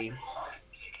IPA.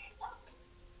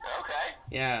 Okay.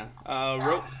 Yeah.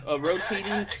 Rotating. It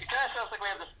kind of sounds like we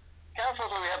have the. Kind of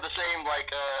sounds like we have the same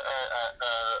like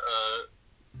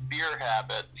beer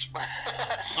habits.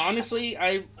 Honestly,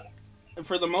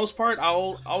 for the most part,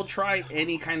 I'll try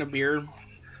any kind of beer.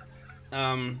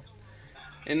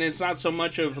 And it's not so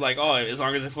much of like, oh, as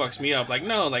long as it fucks me up. Like,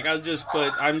 no, like I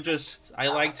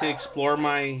like to explore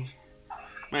my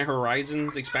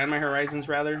horizons, expand my horizons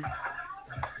rather.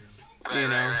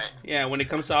 Right. Yeah, when it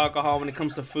comes to alcohol, when it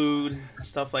comes to food,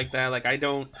 stuff like that, like I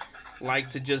don't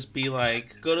like to just be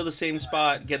like, go to the same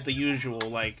spot, get the usual.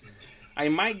 Like, I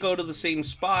might go to the same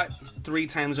spot 3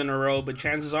 times in a row, but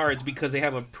chances are it's because they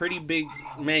have a pretty big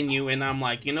menu, and I'm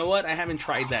like, you know what? I haven't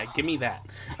tried that. Give me that.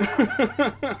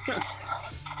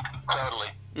 Totally.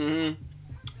 And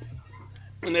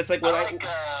it's like, well,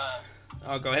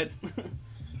 oh, go ahead.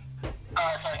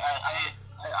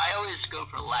 I always go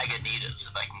for Lagunitas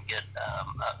if I can get.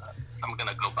 I'm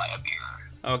gonna go buy a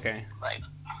beer. Okay. Like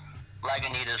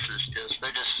Lagunitas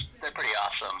they're pretty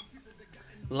awesome.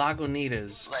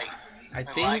 Lagunitas. Like I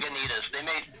think. Lagunitas, they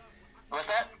made. What's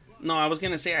that? No, I was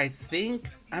gonna say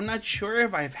I'm not sure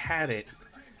if I've had it.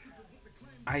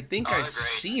 I think I've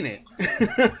seen it.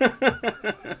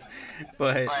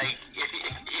 But like if you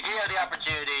have the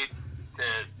opportunity to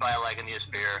buy a Lagunitas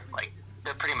beer, like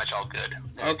they're pretty much all good.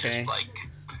 They're okay. Just,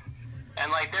 and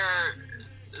like they're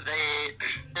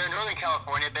Northern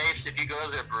California based. If you go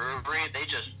to their brewery, they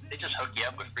just hook you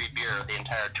up with free beer the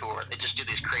entire tour. They just do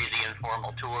these crazy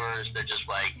informal tours. They're just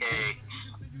like, hey,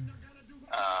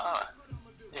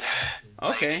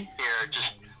 okay. Like, here,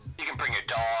 just you can bring your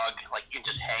dog. Like you can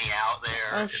just hang out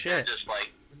there. Oh shit. They're just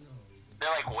like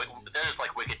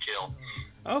wicked chill.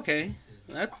 Okay.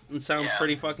 That sounds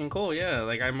pretty fucking cool. Yeah,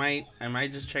 like I might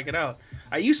just check it out.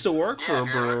 I used to work for a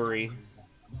brewery.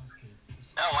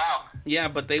 Oh wow. Yeah,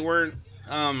 but they weren't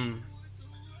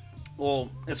well,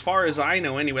 as far as I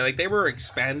know anyway, like they were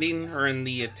expanding or in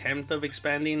the attempt of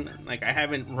expanding. Like I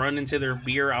haven't run into their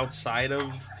beer outside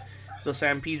of the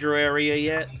San Pedro area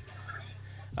yet.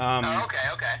 Okay.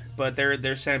 But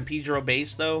they're San Pedro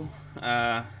based though.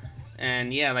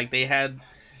 And yeah, like they had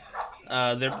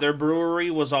their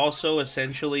brewery was also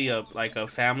essentially a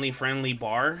family friendly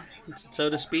bar, so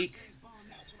to speak.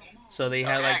 So they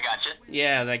had I gotcha.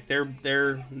 Yeah, like they're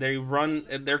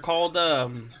called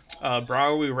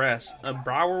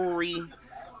Brewery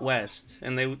West,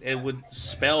 and it would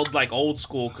spelled like old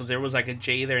school because there was like a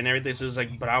J there and everything. So it was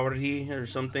like Brauri or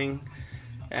something.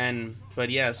 And but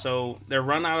yeah, so they're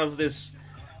run out of this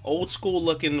old school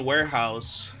looking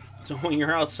warehouse. So when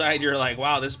you're outside, you're like,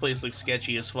 wow, this place looks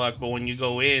sketchy as fuck. But when you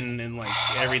go in and like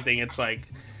everything, it's like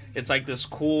this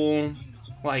cool,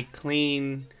 like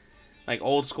clean, like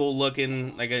old school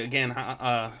looking, like again,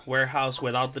 warehouse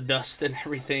without the dust and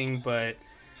everything. But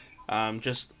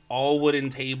just all wooden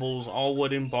tables, all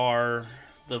wooden bar,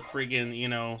 the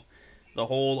friggin', the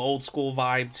whole old school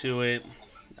vibe to it.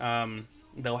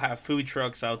 They'll have food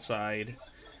trucks outside,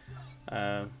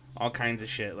 all kinds of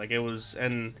shit. Like it was,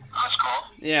 and That's cool.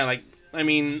 yeah, like I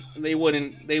mean, they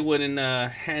wouldn't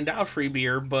hand out free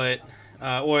beer, but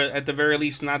or at the very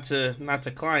least not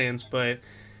to clients, but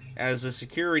as a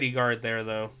security guard there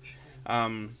though,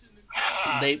 um,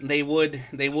 they would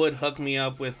hook me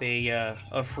up with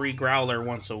a free growler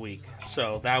once a week,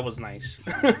 so that was nice.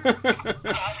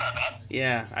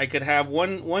 Yeah, I could have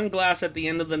one glass at the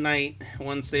end of the night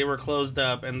once they were closed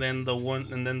up, and then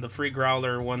the free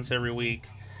growler once every week.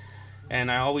 And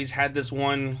I always had this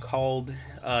one called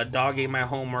Dog Ate My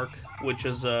Homework, which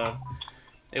is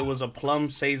it was a plum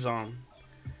saison.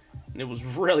 And it was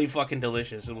really fucking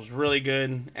delicious. It was really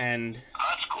good, and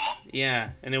That's cool.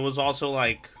 yeah, and it was also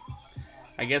like,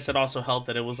 I guess it also helped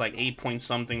that it was like 8 point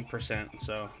something percent.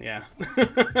 So yeah.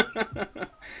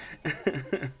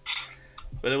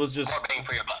 But it was More just bang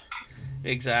for your buck.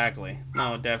 exactly.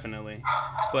 No, definitely.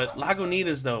 But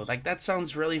Lagunitas though, like that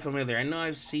sounds really familiar. I know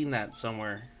I've seen that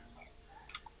somewhere.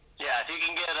 Yeah, if you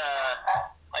can get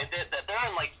like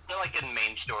they're like in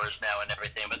main stores now and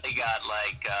everything, but they got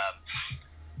like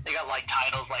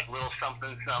titles like Little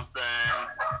Something Something.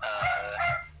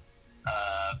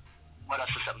 What else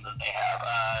is something that they have?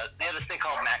 They have this thing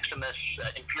called Maximus,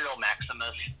 Imperial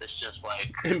Maximus. It's just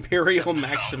like Imperial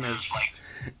Maximus. Like,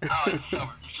 it's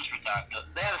just ridiculous.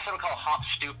 They have something called Hop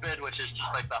Stupid, which is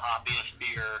just like the hoppiest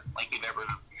beer like you've ever.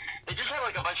 They just have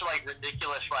like a bunch of like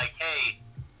ridiculous like, hey,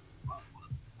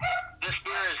 this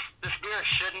beer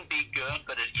shouldn't be good,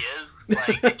 but it is.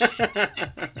 Like it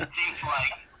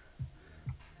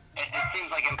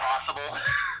seems like impossible.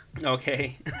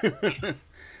 Okay.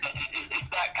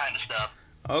 It's that kind of stuff.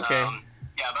 Okay.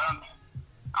 Yeah, but I'm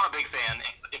a big fan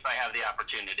if I have the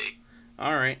opportunity.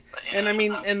 All right. But, yeah, And I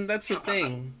mean, and that's the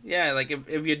thing. Yeah, like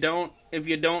if you don't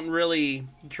really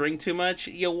drink too much,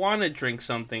 you want to drink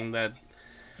something that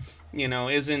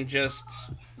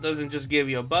doesn't just give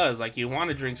you a buzz. Like you want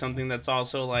to drink something that's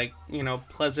also like,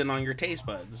 pleasant on your taste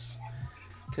buds.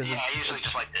 Cuz yeah, I usually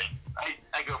just like to.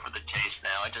 I go for the taste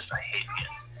now. I hate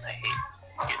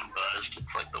getting buzzed.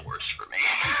 It's like the worst for me.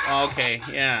 okay,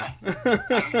 yeah.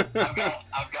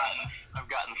 I've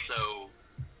gotten so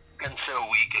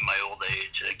weak in my old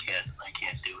age. I can't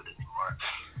do it anymore.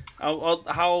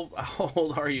 How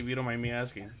old are you, if you don't mind me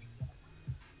asking?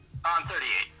 I'm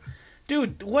 38.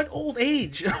 Dude, what old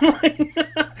age?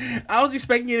 I was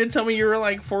expecting you to tell me you were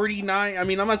like 49. I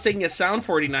mean, I'm not saying you sound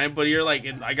 49, but you're like,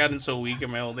 I gotten so weak in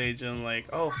my old age, and I'm like,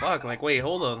 oh fuck, like wait,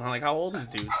 hold on, I'm like, how old is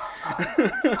dude?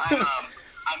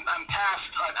 I'm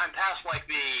past like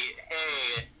the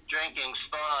hey, drinking's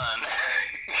fun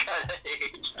kind of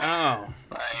age. Oh.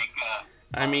 Like.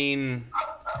 I mean,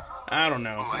 I don't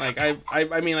know. Like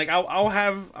I mean, like I'll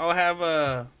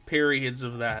have periods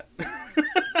of that.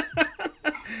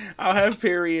 I'll have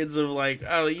periods of like,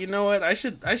 oh, you know what? I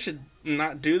should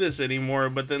not do this anymore.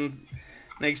 But then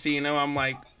next thing you know, I'm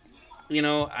like,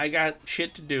 I got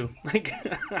shit to do. Like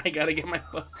I gotta get my,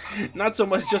 not so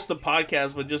much just the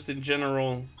podcast, but just in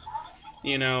general,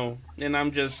 And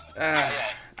I'm just, I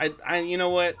you know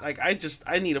what? Like I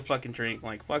need a fucking drink.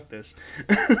 Like fuck this,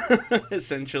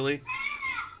 essentially.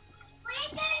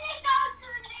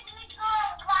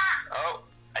 Oh,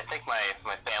 I think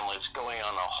my family's going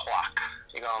on a walk.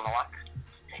 You going on the walk?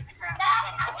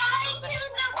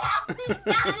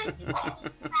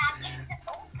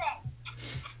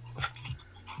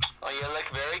 Oh, you look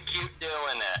very cute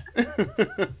doing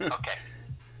it. Okay.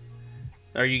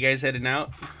 Are you guys heading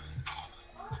out?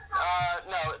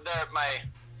 No, my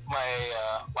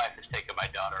wife is taking my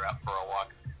daughter out for a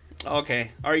walk.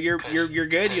 Okay. Are you're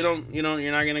good?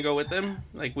 You're not gonna go with them?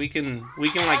 Like we can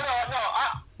like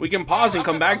we can pause and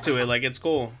come back to it. Like it's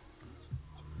cool.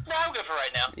 No, I'm good for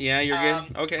right now. Yeah, you're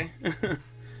good. Okay.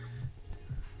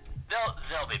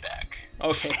 They'll be back.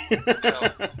 Okay.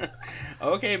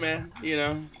 Okay, man.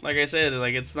 Like I said,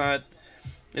 like it's not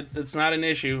an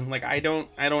issue. Like I don't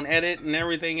edit and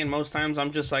everything, and most times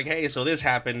I'm just like, hey, so this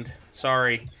happened.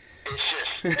 Sorry.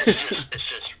 It's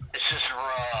just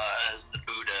raw as the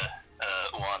Buddha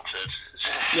wants it.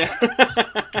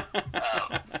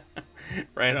 Yeah.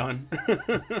 Right on. Let's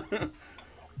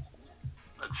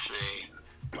see.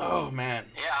 Oh man.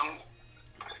 Yeah,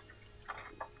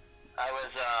 I was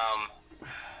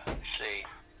let's see.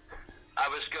 I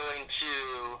was going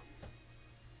to.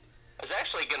 I was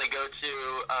actually going to go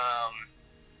to.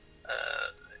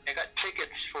 I got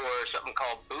tickets for something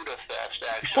called Buddha Fest.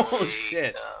 Actually. Oh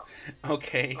shit.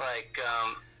 Okay.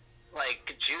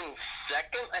 Like June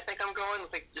 2nd, I think I'm going.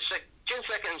 Just like June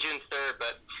 2nd and June 3rd,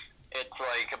 but it's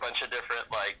like a bunch of different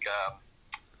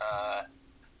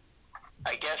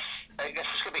I guess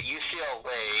it's gonna be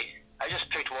UCLA. I just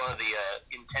picked one of the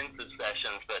intensive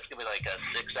sessions, but it's gonna be like a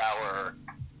six-hour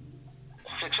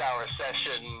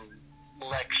session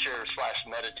lecture /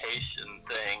 meditation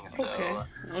thing. Okay. So,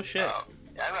 Oh shit.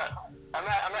 I'm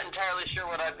not entirely sure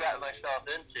what I've gotten myself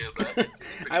into, but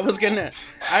I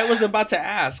was about to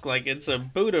ask, like, it's a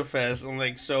Buddha Fest. I'm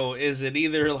like, so is it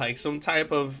either like some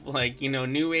type of like,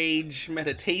 new age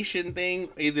meditation thing,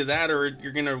 either that, or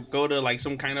you're gonna go to like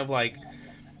some kind of like,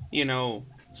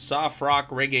 soft rock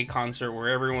reggae concert where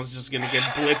everyone's just gonna get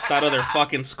blitzed out of their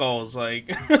fucking skulls, like.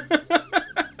 That'd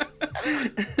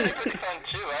be pretty fun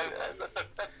too.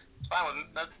 That's fine.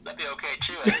 That'd be okay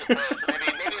too. I suppose.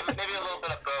 Maybe a little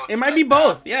bit of both. It might be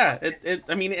both, yeah.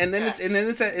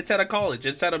 It's at a college.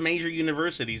 It's at a major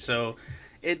university, so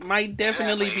it might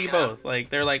definitely be both. Like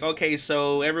they're like, okay,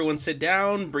 so everyone sit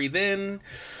down, breathe in,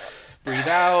 breathe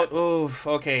out. Oh,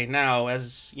 okay. Now,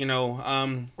 as you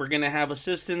know, we're gonna have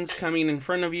assistants coming in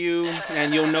front of you,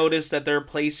 and you'll notice that they're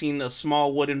placing a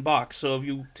small wooden box. So if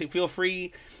you feel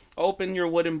free, open your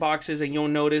wooden boxes, and you'll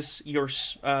notice your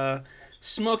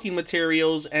smoking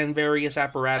materials and various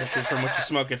apparatuses from what you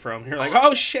smoke it from. You're like,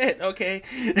 oh shit, okay.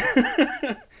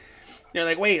 You're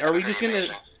like, wait, are we just gonna?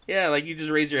 Yeah, like you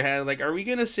just raise your hand, like, are we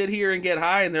gonna sit here and get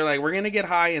high? And they're like, we're gonna get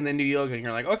high and then do yoga. And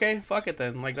you're like, okay, fuck it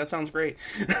then. Like that sounds great.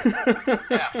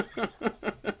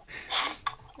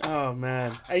 Oh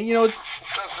man, and it's.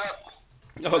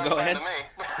 Oh, go ahead.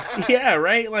 Yeah,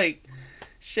 right. Like,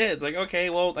 shit. It's like,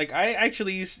 okay, well, like I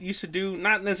actually used to do,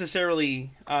 not necessarily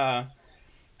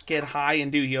get high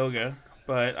and do yoga,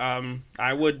 but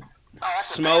I would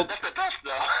smoke. That's the best,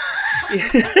 though.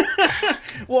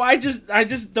 Well, I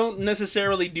just don't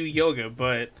necessarily do yoga,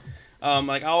 but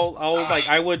like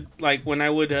I would, like, when I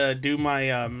would do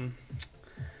my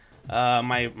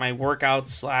my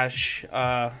workouts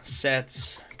 /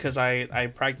 sets, because I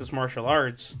practice martial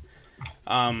arts.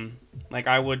 Like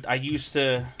I used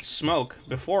to smoke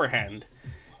beforehand,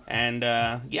 and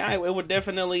yeah, it would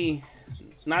definitely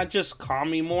not just calm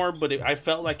me more, but I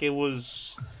felt like it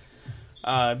was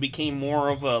became more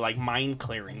of a like mind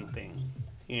clearing thing,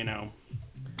 Yeah,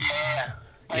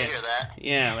 I hear that.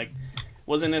 Yeah, like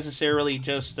wasn't necessarily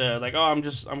just like, oh, I'm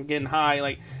getting high.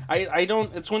 Like I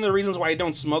don't. It's one of the reasons why I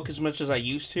don't smoke as much as I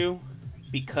used to,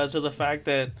 because of the fact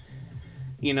that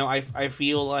I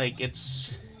feel like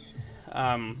it's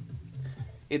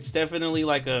definitely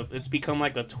like it's become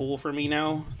like a tool for me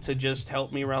now to just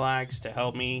help me relax, to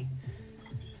help me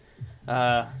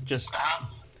just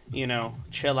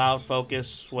chill out,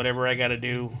 focus, whatever I gotta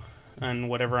do, and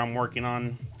whatever I'm working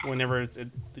on, whenever it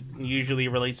usually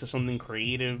relates to something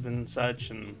creative and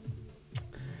such, and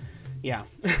yeah.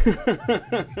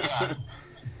 Yeah.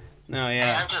 No,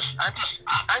 yeah.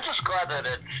 I'm just glad that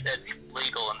it's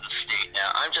legal in the state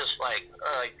now. I'm just like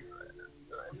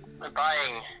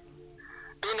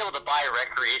being able to buy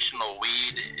recreational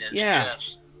weed is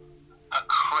just a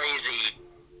crazy.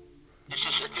 It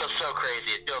feels so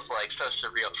crazy. It feels like so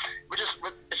surreal.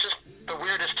 It's just the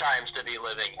weirdest times to be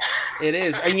living. It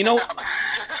is, and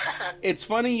it's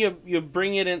funny you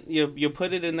bring it in, you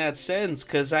put it in that sense,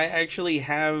 because I actually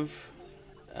have,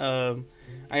 I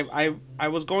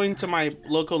was going to my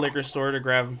local liquor store to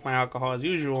grab my alcohol as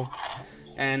usual,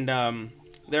 and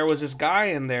there was this guy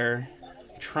in there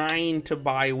trying to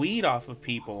buy weed off of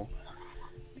people,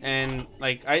 and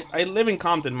like I live in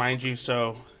Compton, mind you,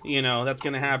 so that's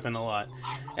gonna happen a lot,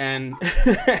 and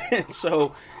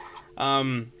so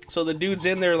the dude's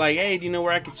in there like, hey, do you know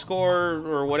where I could score,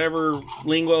 or whatever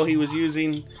lingo he was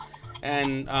using,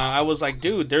 and I was like,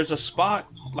 dude, there's a spot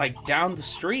like down the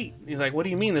street. He's like, what do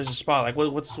you mean there's a spot? Like,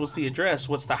 what's the address?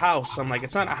 What's the house? I'm like,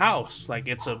 it's not a house, like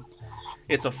it's a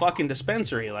fucking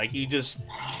dispensary, like you just.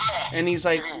 And he's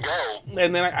like,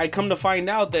 and then I come to find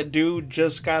out that dude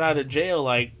just got out of jail,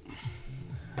 like,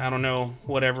 I don't know,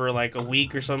 whatever, like a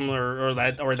week or something, or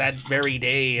that very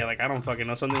day, like I don't fucking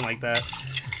know, something like that.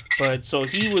 But so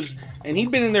he'd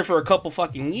been in there for a couple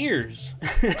fucking years.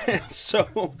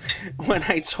 So when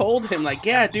I told him, like,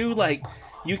 yeah, dude, like,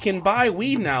 you can buy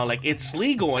weed now, like, it's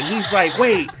legal, and he's like,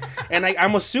 wait, And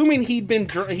I'm assuming he'd been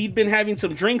having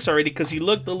some drinks already because he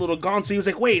looked a little gone. So he was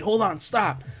like, "Wait, hold on,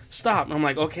 stop." And I'm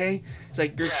like, "Okay." It's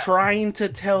like, "You're trying to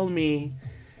tell me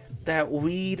that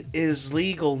weed is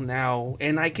legal now,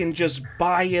 and I can just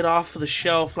buy it off the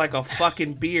shelf like a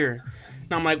fucking beer."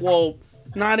 And I'm like, "Well,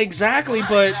 not exactly,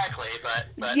 but."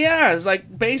 Yeah, it's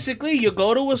like basically you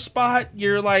go to a spot,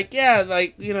 you're like, yeah,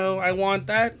 like, I want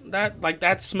that like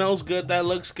that smells good, that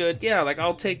looks good. Yeah, like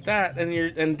I'll take that.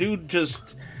 And dude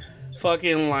just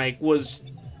fucking like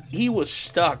he was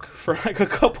stuck for like a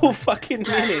couple fucking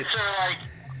minutes. So like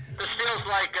this feels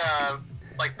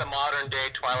like the modern day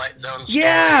Twilight Zone story.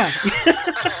 Yeah.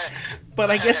 But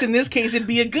I guess in this case it'd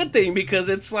be a good thing because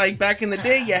it's like back in the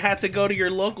day you had to go to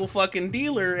your local fucking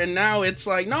dealer, and now it's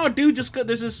like, no, dude, just go.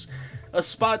 There's a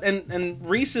spot, and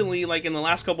recently, like in the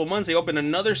last couple months, they opened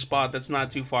another spot that's not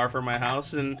too far from my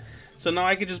house, and so now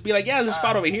I could just be like, yeah, there's a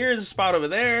spot over here, there's a spot over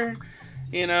there,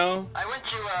 I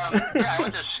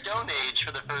went to Stone Age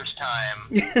for the first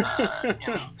time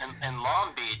in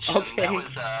Long Beach. Okay. And that was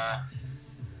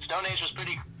Stone Age was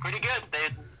pretty good. They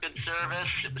had good service.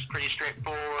 It was pretty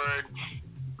straightforward.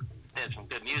 They had some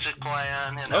good music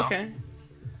playing. Okay.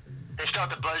 They still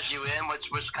have to buzz you in, which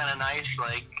was kind of nice.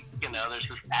 Like, there's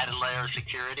this added layer of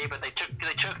security, but they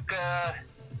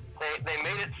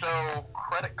made it so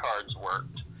credit cards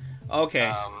worked.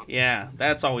 Okay. Yeah,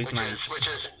 that's always which nice.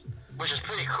 Which is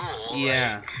pretty cool.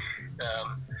 Yeah.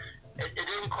 It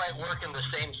didn't quite work in the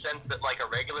same sense that like a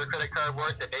regular credit card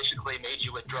worked. They basically made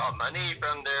you withdraw money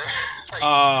from their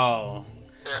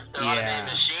their automated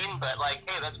machine. But like,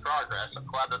 hey, that's progress. I'm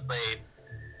glad that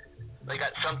they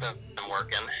got something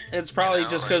working. It's probably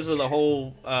just because of the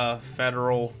whole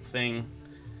federal thing.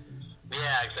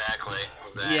 Yeah, exactly.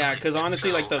 Yeah, because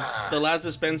honestly, like the last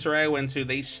dispensary I went to,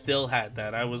 they still had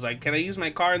that. I was like, "Can I use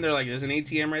my card?" And they're like, "There's an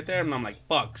ATM right there." And I'm like,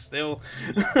 "Fuck, still."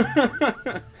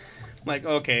 Like,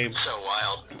 okay. So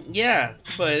wild. Yeah,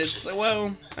 but it's,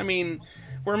 well, I mean,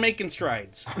 we're making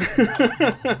strides.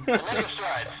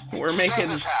 We're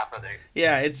making. It's happening.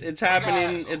 Yeah, it's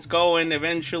happening. It's going.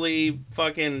 Eventually,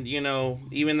 fucking,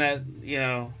 even that,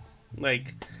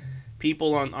 like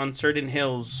people on certain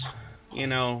hills,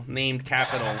 named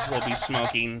Capital will be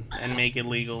smoking and make it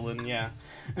legal, and yeah.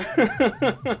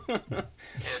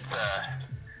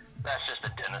 That's just a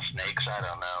den of snakes. I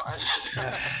don't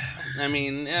know. I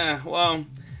mean, yeah, well,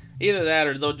 either that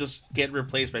or they'll just get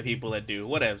replaced by people that do.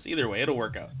 Whatevs. Either way, it'll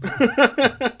work out. Yeah.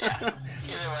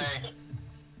 Either way,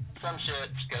 some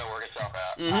shit's gonna work itself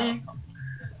out. Mm-hmm.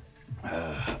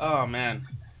 Oh, man.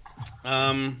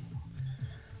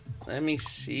 Let me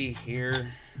see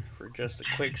here for just a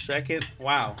quick second.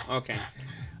 Wow. Okay.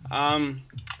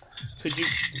 Could you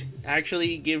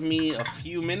actually give me a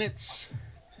few minutes?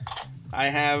 I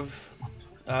have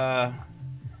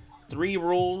 3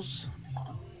 rules,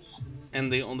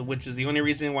 and which is the only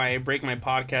reason why I break my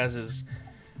podcast is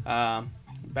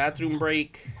bathroom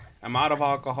break, I'm out of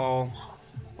alcohol,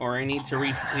 or I need to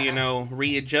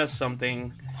readjust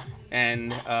something,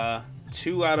 and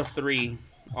 2 out of 3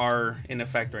 are in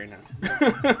effect right now.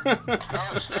 Alright,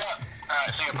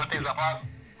 so you can put these on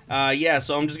pause? Yeah,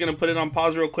 so I'm just gonna put it on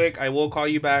pause real quick. I will call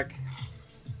you back.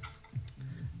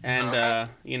 And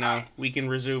we can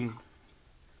resume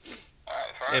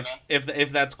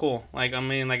if that's cool. Like, I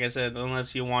mean, like I said,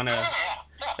 unless you wanna.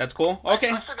 Yeah. That's cool.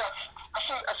 Okay. I still got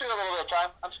a little bit of time.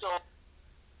 I'm still.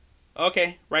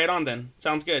 Okay, right on then.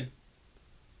 Sounds good.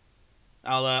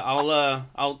 I'll.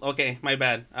 Okay, my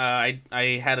bad.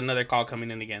 I had another call coming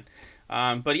in again.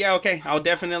 But yeah, okay. I'll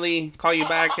definitely call you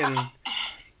back, and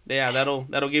yeah, that'll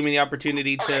give me the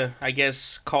opportunity to, I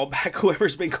guess, call back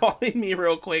whoever's been calling me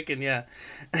real quick, and yeah.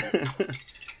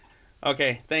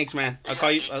 Okay, thanks, man. I'll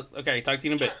call you. Okay, talk to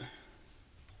you in a bit.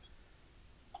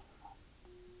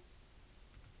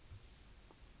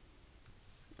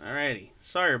 Alrighty,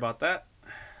 sorry about that.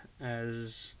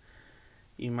 As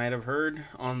you might have heard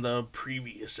on the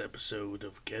previous episode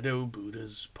of Ghetto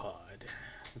Buddha's Pod.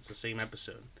 It's the same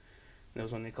episode. There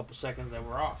was only a couple seconds that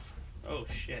were off. Oh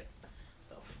shit.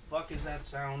 The fuck is that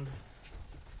sound?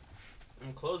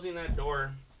 I'm closing that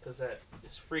door because that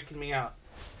is freaking me out.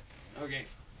 Okay.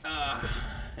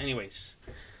 Anyways.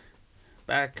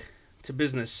 Back to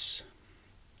business.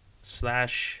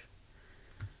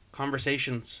 /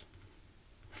 conversations.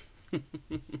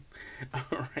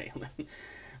 Alright.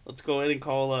 Let's go ahead and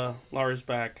call Lars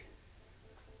back.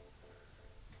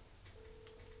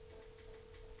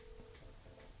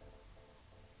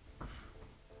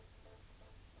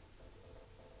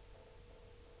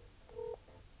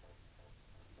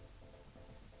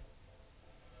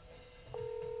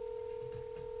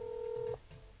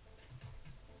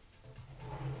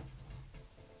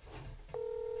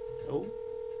 Oh.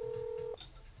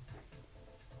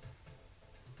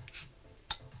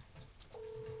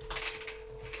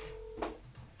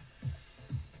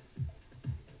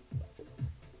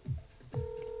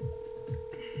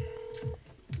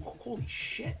 Oh, holy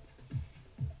shit.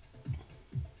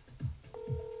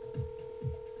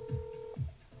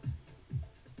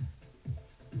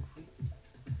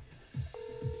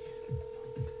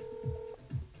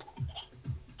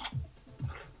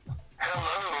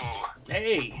 Hello.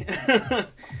 Hey.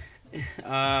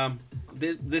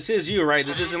 This is you, right?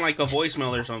 This isn't like a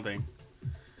voicemail or something.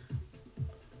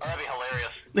 Oh, that'd be hilarious.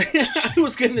 I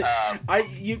was gonna.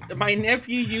 My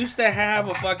nephew used to have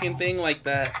a fucking thing like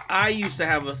that. I used to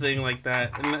have a thing like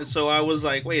that, and so I was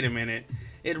like, wait a minute.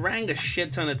 It rang a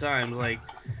shit ton of times. Like,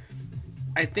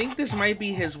 I think this might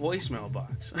be his voicemail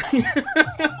box.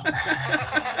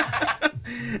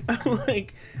 I'm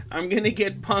like, I'm gonna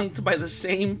get punked by the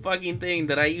same fucking thing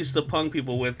that I used to punk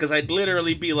people with, because I'd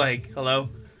literally be like, hello,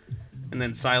 and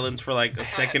then silence for like a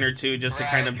second or two, just to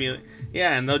kind of be,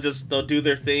 yeah, and they'll do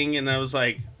their thing, and I was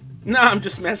like, no, I'm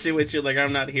just messing with you, like,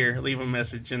 I'm not here, leave a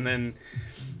message. And then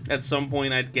at some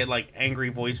point I'd get like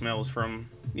angry voicemails from,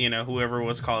 you know, whoever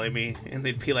was calling me, and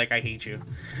they'd be like, I hate you,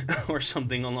 or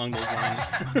something along those lines.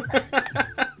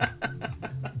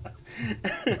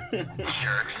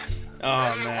 Sure. Oh,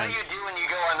 What do man. you do when you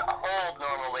go on hold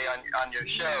normally on your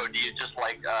show? Do you just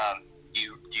like do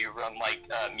you run like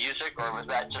music, or is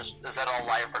that all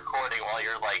live recording while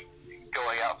you're like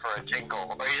going out for a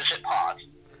tinkle, or you just hit pause?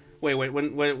 Wait, what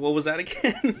was that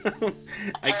again?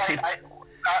 I can't.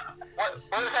 What is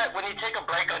that when you take a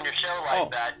break on your show like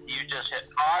that? Do you just hit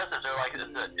pause? Is there like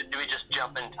do we just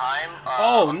jump in time?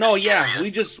 Oh no, yeah,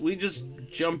 we just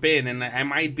jump in, and I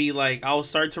might be like, I'll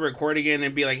start to record again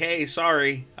and be like, hey,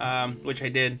 sorry, which I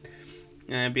did,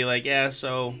 and I'd be like, yeah,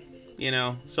 so, you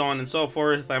know, so on and so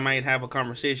forth. I might have a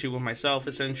conversation with myself,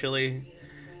 essentially,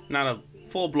 not a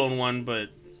full blown one, but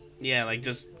yeah, like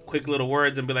just quick little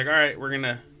words, and be like, all right, we're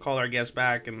gonna call our guest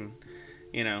back, and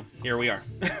you know, here we are.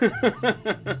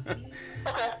 Okay.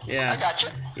 Yeah. I got you.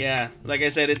 Yeah, like I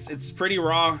said, it's pretty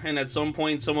raw, and at some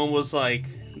point someone was like,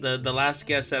 the last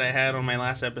guest that I had on my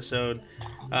last episode,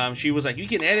 she was like, you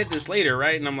can edit this later,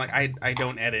 right? And I'm like, I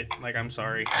don't edit, like, I'm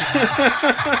sorry. But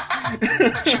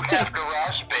you have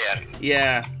GarageBand.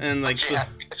 Yeah, and like, so,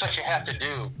 It's what you have to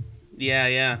do.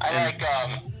 yeah. I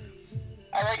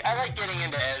like getting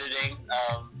into editing.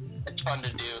 It's fun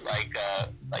to do like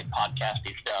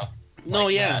podcasty stuff. No,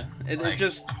 like yeah, that. it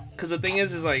just, because the thing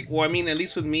is like, well, I mean, at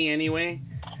least with me anyway,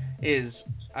 is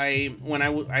when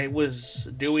I was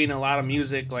doing a lot of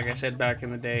music, like I said back in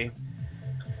the day,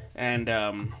 and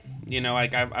you know,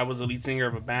 like I was the lead singer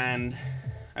of a band,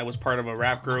 I was part of a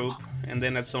rap group, and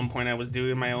then at some point I was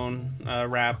doing my own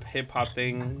rap hip hop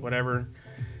thing, whatever,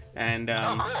 and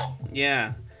cool.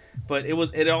 yeah, but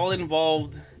it all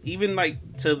involved, even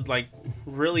like to like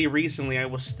really recently, I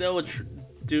was still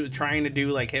trying to do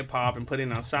like hip hop and putting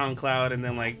it on SoundCloud, and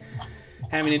then like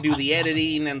having to do the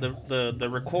editing and the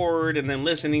record, and then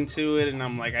listening to it, and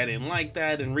I'm like, I didn't like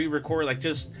that, and re-record, like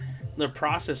just the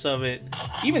process of it.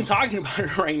 Even talking about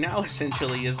it right now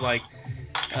essentially is like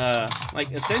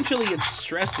essentially it's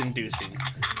stress inducing.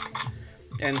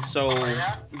 And so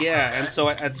yeah, and so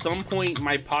at some point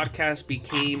my podcast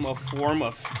became a form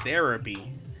of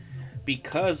therapy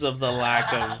because of the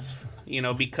lack of, you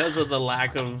know, because of the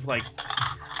lack of like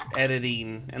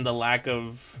editing and the lack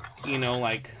of, you know,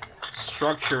 like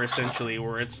structure, essentially,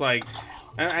 where it's like,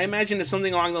 I imagine it's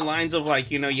something along the lines of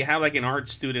like, you know, you have like an art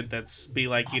student that's be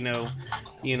like, you know,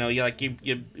 you like you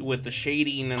with the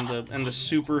shading and the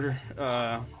super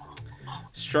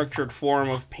structured form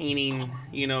of painting,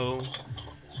 you know,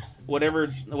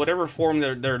 whatever form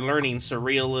they're learning,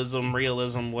 surrealism,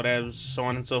 realism, whatever, so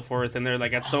on and so forth, and they're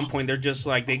like, at some point they're just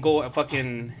like, they go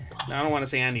fucking, I don't want to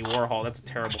say Andy Warhol, that's a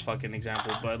terrible fucking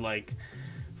example, but like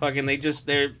fucking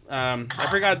they're I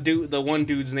forgot the one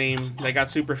dude's name that got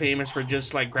super famous for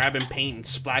just like grabbing paint and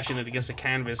splashing it against a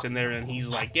canvas in there, and he's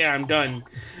like, yeah, I'm done.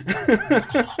 Jackson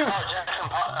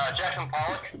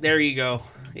Pollock. There you go.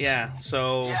 Yeah,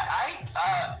 so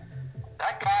Yeah,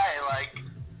 that guy, like,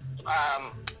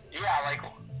 like,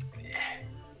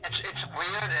 it's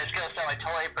weird, and it's gonna sound like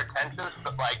totally pretentious,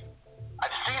 but like, I've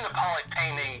seen the Pollock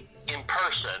painting in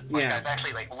person. Like, Yeah. I've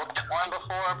actually like looked at one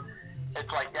before. It's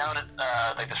like down at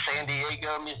like the San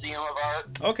Diego Museum of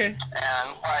Art. okay. And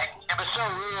like, it was so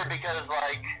weird because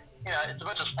like, you know, it's a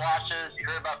bunch of splashes. You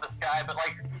hear about this guy, but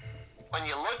like, when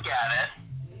you look at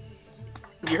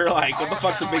it, You're like, what the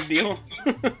fuck's the big deal?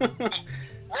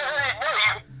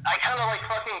 I kind of like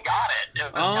fucking got it.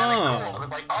 It was kind of cool. It was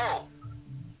like, oh,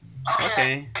 okay,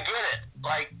 Okay. I get it.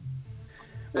 Like,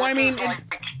 Well, I mean, because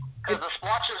the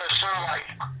splotches are so like,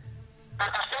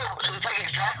 it's like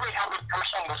exactly how this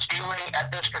person was feeling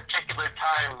at this particular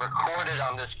time, recorded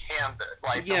on this canvas.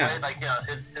 Like the way, like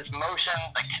his motion,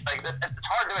 like it's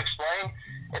hard to explain.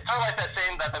 It's sort of like that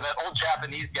old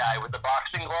Japanese guy with the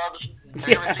boxing gloves. Have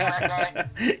you ever seen that guy?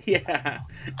 Yeah.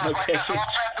 Okay. Like this old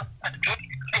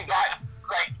guy,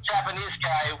 like Japanese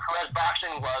guy who has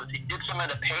boxing gloves. He dips them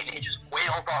into paint and he just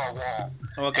wails on a wall.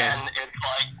 Okay. And it's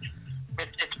like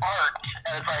it's art,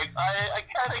 and it's like I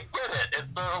kind of get it.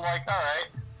 It's sort of like, all right.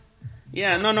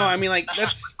 Yeah. No. I mean, like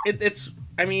that's it. It's.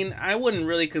 I mean, I wouldn't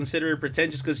really consider it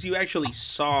pretentious because you actually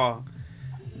saw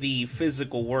the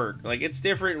physical work. Like it's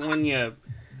different when you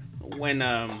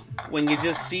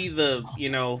just see the, you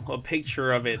know, a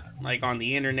picture of it like on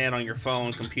the internet, on your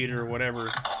phone, computer, or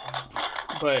whatever.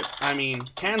 But I mean,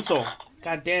 cancel.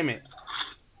 God damn it.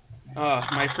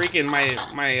 My freaking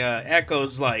my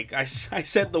Echo's like I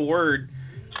said the word.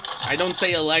 I don't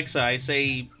say Alexa. I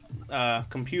say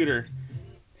computer.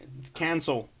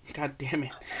 Cancel. God damn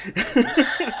it.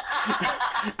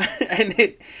 And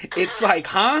it's like,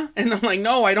 huh? And I'm like,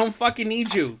 no, I don't fucking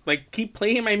need you. Like, keep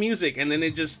playing my music. And then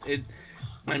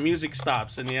my music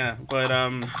stops. And yeah, but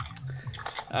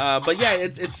yeah,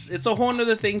 it's a whole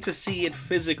nother thing to see it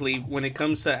physically when it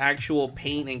comes to actual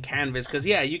paint and canvas. Because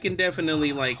yeah, you can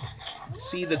definitely like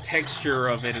see the texture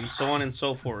of it and so on and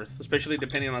so forth. Especially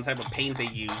depending on the type of paint they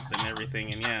used and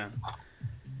everything. And yeah.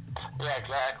 Yeah,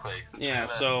 exactly. Yeah,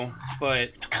 so,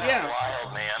 but, yeah.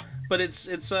 Wild, man. But it's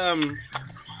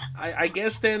I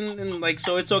guess then, and like,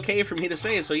 so it's okay for me to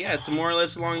say it. So yeah, it's more or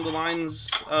less along the lines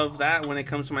of that when it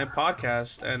comes to my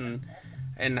podcast and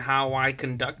how I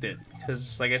conduct it.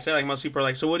 Because, like I said, like most people are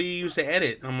like, so what do you use to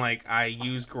edit? And I'm like, I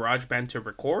use GarageBand to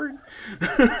record.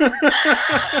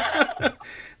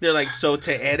 They're like, so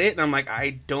to edit? And I'm like,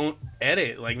 I don't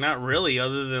edit. Like, not really,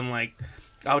 other than like,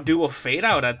 I'll do a fade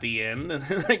out at the end.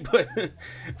 Like, but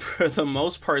for the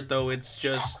most part, though, it's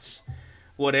just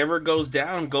whatever goes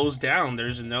down, goes down.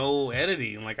 There's no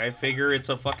editing. Like, I figure it's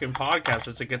a fucking podcast.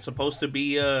 It's supposed to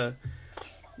be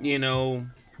you know,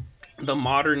 the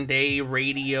modern day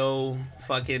radio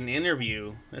fucking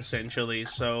interview, essentially.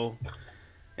 So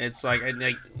it's like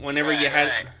whenever you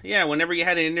had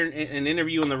an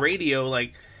interview on the radio,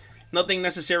 like, nothing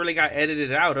necessarily got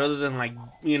edited out other than, like,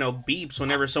 you know, beeps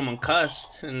whenever someone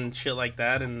cussed and shit like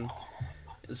that. And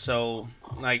so,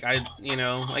 like,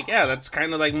 yeah, that's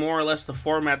kind of like more or less the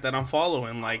format that I'm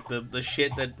following. Like, the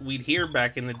shit that we'd hear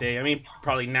back in the day. I mean,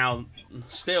 probably now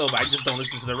still, but I just don't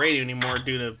listen to the radio anymore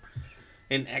due to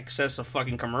an excess of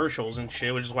fucking commercials and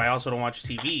shit, which is why I also don't watch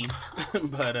TV.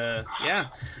 But, yeah.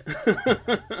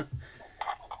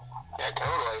 Yeah,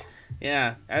 totally.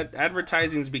 Yeah,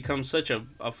 advertising's become such a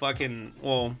fucking,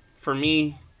 well, for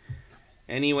me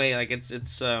anyway, like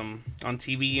it's on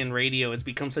TV and radio, it's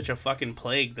become such a fucking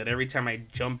plague that every time I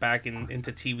jump back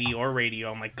into TV or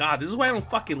radio, I'm like, God, this is why I don't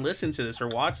fucking listen to this or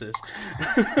watch this.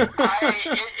 It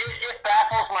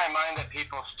baffles my mind that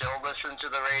people still listen to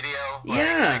the radio. Like,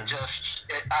 yeah.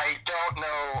 I don't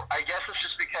know. I guess it's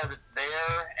just because it's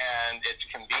there and it's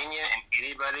convenient and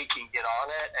anybody can get on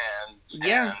it and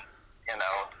you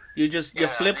know. You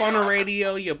flip on a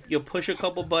radio, you push a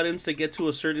couple buttons to get to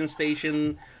a certain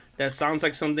station that sounds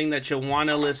like something that you want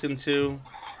to listen to,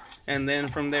 and then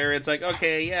from there it's like,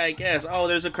 okay, yeah, I guess. Oh,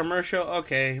 there's a commercial,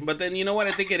 okay. But then you know what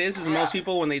I think it is most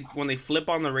people when they flip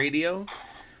on the radio,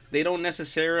 they don't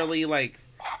necessarily like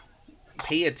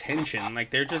pay attention.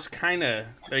 Like they're just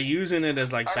they're using it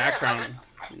as like background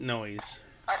noise.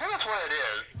 I think that's what it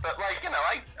is, but like, you know,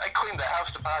 I clean the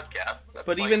house to podcast. That's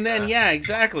but like even then, yeah,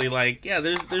 exactly. Like, yeah,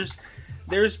 there's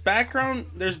background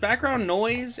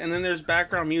noise, and then there's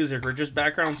background music or just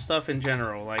background stuff in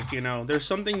general. Like, you know, there's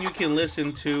something you can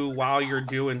listen to while you're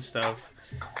doing stuff.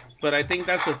 But I think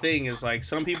that's the thing is like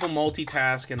some people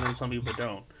multitask and then some people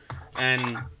don't.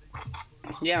 And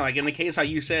yeah, like in the case how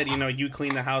you said, you know, you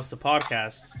clean the house to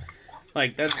podcasts.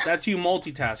 Like that's you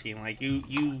multitasking. Like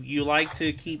you like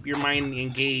to keep your mind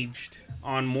engaged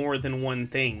on more than one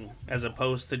thing as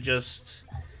opposed to just,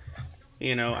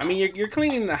 you know, I mean you're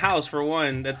cleaning the house for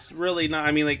one. That's really not,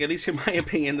 I mean, like, at least in my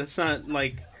opinion, that's not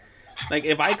like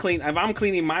if I'm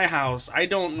cleaning my house, I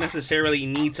don't necessarily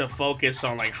need to focus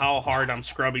on like how hard I'm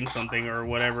scrubbing something or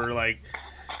whatever, like,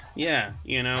 yeah,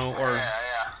 you know, or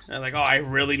like, oh, I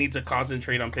really need to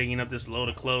concentrate on picking up this load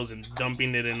of clothes and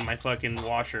dumping it in my fucking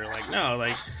washer. Like, no,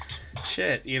 like,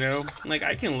 shit, you know, like,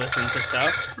 I can listen to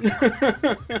stuff.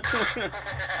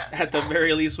 At the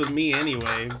very least with me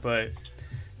anyway, but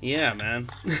yeah, man.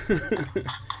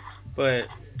 But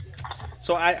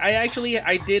so I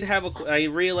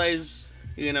realized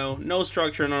no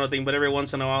structure, no nothing. But every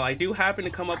once in a while, I do happen to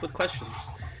come up with questions,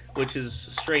 which is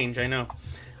strange. I know.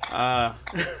 Uh,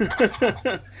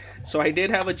 so I did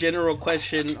have a general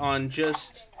question on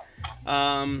just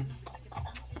um,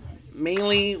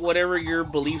 mainly whatever your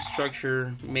belief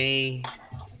structure may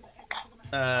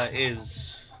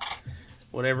is,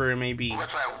 whatever it may be.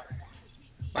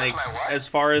 Like my what? as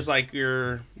far as like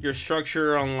your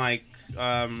structure on like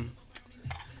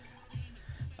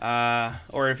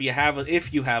or if you have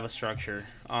a structure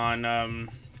on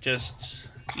just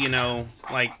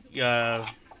like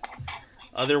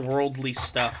otherworldly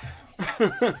stuff. Do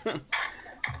I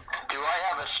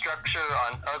have a structure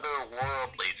on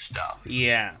otherworldly stuff?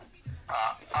 Yeah.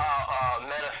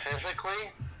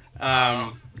 Metaphysically?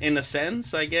 In a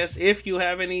sense, I guess, if you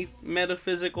have any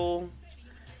metaphysical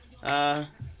uh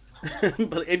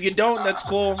but if you don't, that's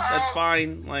cool. That's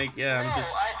fine. Like, yeah, I'm No,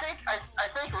 just I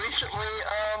think recently,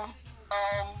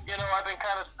 I've been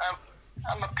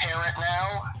I'm a parent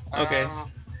now. okay.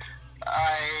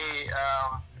 I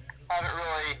haven't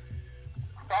really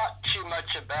thought too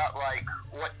much about like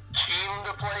what team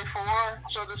to play for,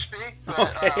 so to speak.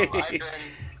 But Okay.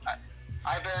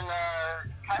 I've been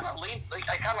kind of like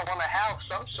I kind of want to have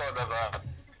some sort of a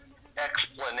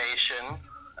explanation.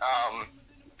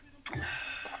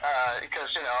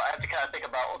 Because I have to kind of think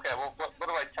about, okay, well, what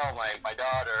do I tell my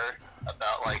daughter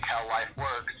about like how life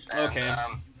works? And, Okay. I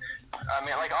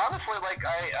mean, like honestly, like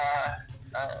I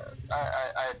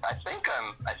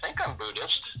think I'm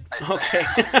Buddhist. Okay.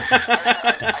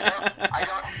 I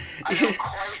don't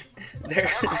quite There. know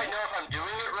if I'm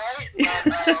doing it right.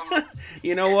 But,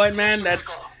 You know what, man?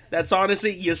 That's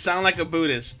honestly, you sound like a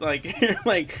Buddhist. Like you're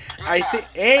like,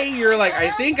 you're like,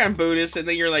 I think I'm Buddhist, and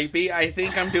then you're like, B, I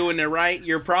think I'm doing it right.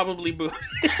 You're probably Buddhist.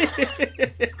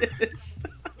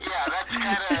 Yeah, that's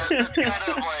kind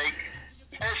of like,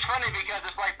 it's funny because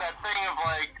it's like that thing of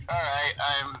like, all right,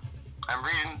 I'm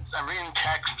reading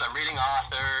texts, I'm reading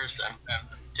authors, I'm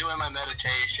doing my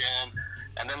meditation,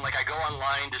 and then like I go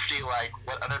online to see like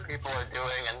what other people are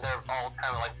doing, and they're all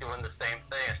kind of like doing the same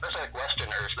thing. Especially like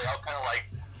Westerners, they all kind of like,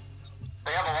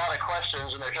 they have a lot of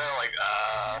questions, and they're kind of like,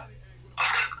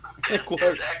 is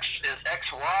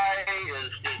X Y,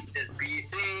 is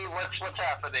BC, what's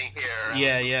happening here?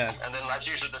 Yeah. And then that's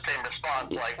usually the same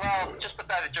response, like, well, just the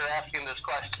fact that you're asking this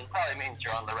question probably means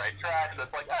you're on the right track. So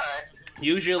it's like, all right.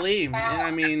 Usually, yeah,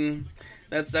 I mean,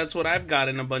 that's what I've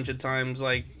gotten a bunch of times,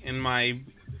 like in my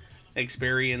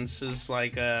experience is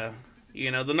like, the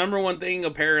number one thing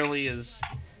apparently is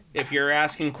if you're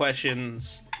asking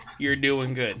questions, you're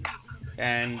doing good,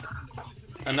 and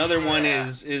another one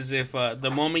is if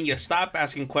the moment you stop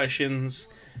asking questions,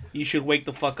 you should wake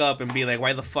the fuck up and be like,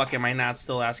 why the fuck am I not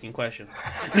still asking questions? Why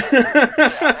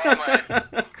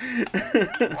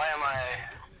am I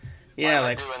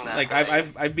Yeah, doing that like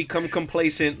thing? I've become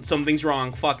complacent. Something's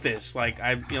wrong. Fuck this. Like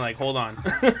like hold on.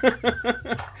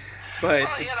 But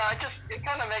Well, it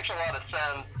kind of makes a lot of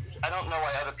sense. I don't know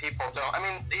why other people don't. I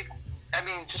mean,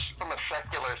 just from a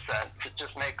secular sense, it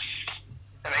makes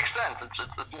sense. It's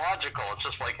logical. It's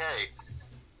just like, hey,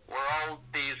 we're all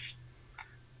these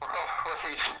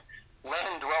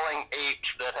land-dwelling apes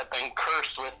that have been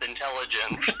cursed with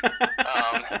intelligence,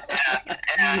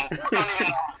 and we don't even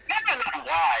know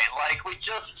why. Like, we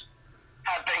just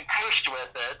have been cursed with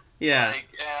it. yeah, Like,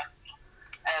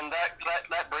 and that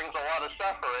brings a lot of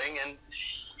suffering. And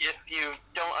if you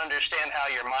don't understand how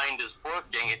your mind is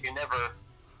working, if you never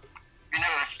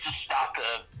just stop to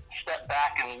step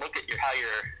back and look at how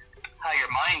your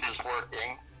mind is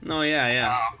working. no,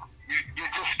 yeah.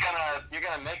 You're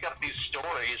gonna make up these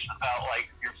stories about like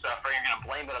your suffering. You're gonna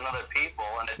blame it on other people,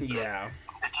 and it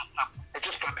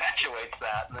just perpetuates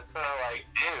that. And it's sort of like,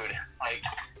 dude, like.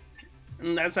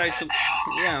 And that's actually,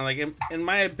 yeah, like in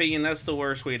my opinion, that's the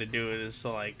worst way to do it. Is to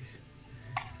like,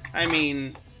 I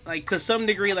mean, like to some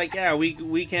degree, like yeah,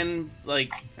 we can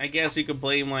like, I guess you could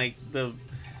blame like the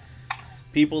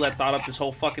people that thought up this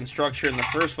whole fucking structure in the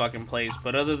first fucking place.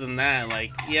 But other than that,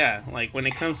 like yeah, like when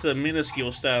it comes to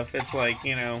minuscule stuff, it's like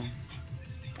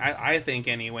I think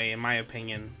anyway, in my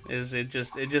opinion, is it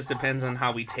just depends on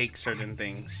how we take certain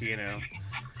things,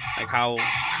 like how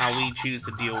we choose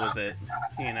to deal with it,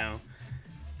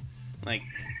 like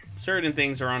certain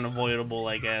things are unavoidable,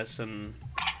 I guess, and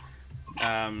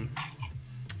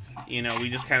we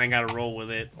just kind of gotta roll with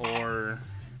it, or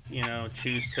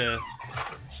choose to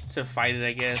fight it,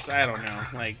 I guess. I don't know,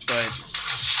 like, but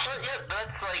yeah,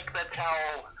 that's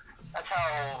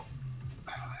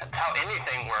how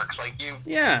anything works. Like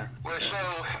yeah, we're so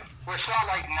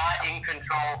like not in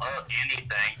control of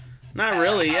anything. not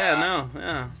really, yeah, no,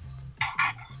 yeah,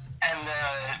 And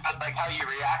like how you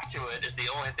react to it is the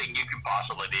only thing you can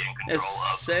possibly be in control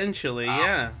of. Essentially,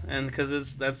 yeah, and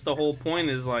because that's the whole point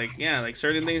is like, yeah, like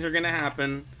certain things are gonna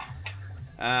happen.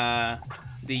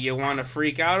 Do you want to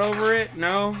freak out over it?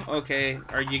 No? Okay.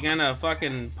 Are you gonna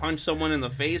fucking punch someone in the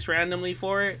face randomly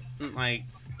for it? Like,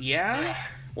 yeah?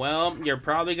 Well, you're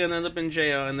probably gonna end up in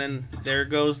jail, and then there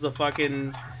goes the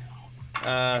fucking,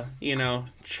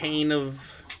 chain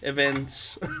of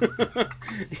events.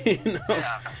 you know?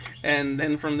 Yeah. And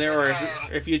then from there, or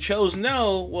if you chose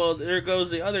no, well, there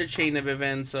goes the other chain of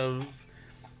events of,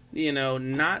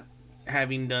 not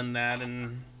having done that,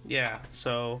 and yeah,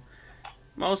 so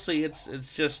mostly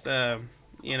it's just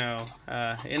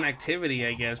inactivity,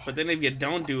 I guess. But then if you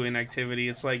don't do inactivity,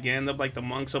 it's like you end up like the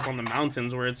monks up on the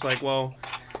mountains, where it's like, well,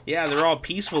 yeah, they're all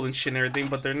peaceful and shit and everything,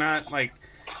 but they're not like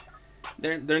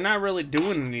they're not really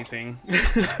doing anything.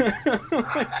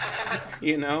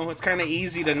 It's kind of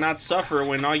easy to not suffer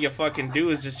when all you fucking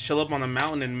do is just chill up on the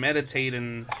mountain and meditate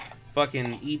and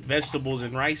fucking eat vegetables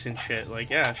and rice and shit. Like,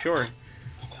 yeah, sure.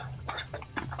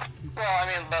 Well, I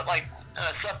mean, but like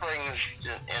suffering is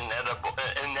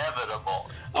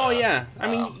inevitable. Oh yeah, I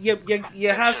mean, you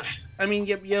have, I mean,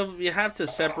 you have to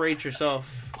separate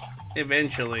yourself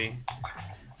eventually.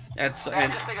 I just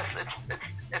think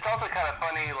it's also kind of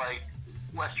funny, like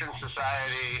Western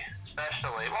society,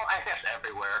 especially. Well, I guess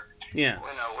everywhere. Yeah.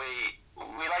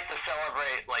 We like to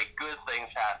celebrate like good things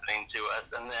happening to us,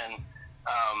 and then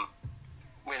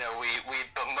we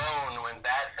bemoan when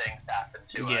bad things happen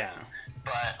to us. Yeah.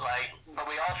 But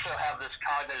we also have this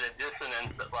cognitive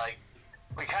dissonance that like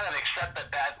we kind of accept that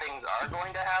bad things are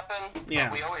going to happen. Yeah.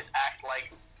 But we always act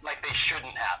like they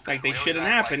shouldn't happen. Like they shouldn't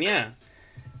happen. Yeah.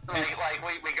 Like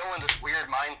we go in this weird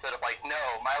mindset of like, no,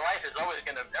 my life is always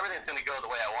everything's gonna go the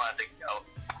way I want it to go.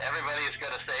 Everybody's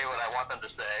gonna say what I want them to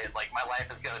say. Like my life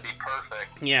is gonna be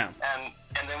perfect. Yeah. And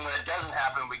then when it doesn't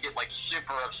happen, we get like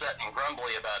super upset and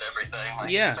grumbly about everything.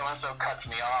 Like yeah. So and so cuts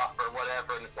me off or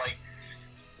whatever, and it's like,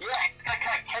 yeah, you gotta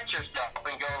kind of catch yourself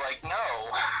and go like,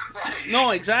 no.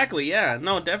 No, exactly. Yeah.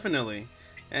 No, definitely.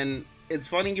 And it's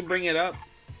funny you bring it up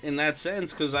in that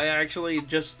sense, because I actually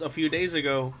just a few days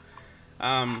ago.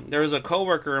 There was a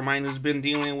coworker of mine who's been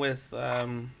dealing with.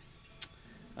 I've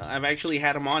actually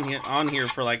had him on here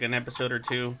for like an episode or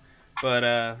two, but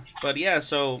yeah.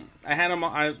 So I had him.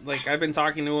 I've been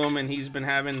talking to him, and he's been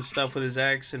having stuff with his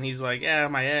ex, and he's like, yeah,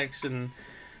 my ex, and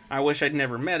I wish I'd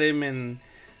never met him, and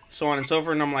so on and so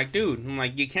forth. And I'm like, dude,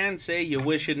 you can't say you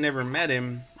wish you'd never met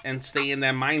him and stay in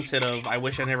that mindset of I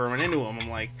wish I never run into him. I'm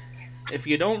like, if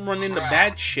you don't run into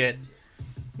bad shit,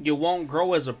 you won't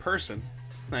grow as a person.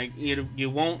 Like you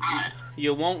won't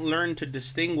learn to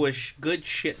distinguish good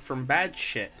shit from bad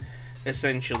shit,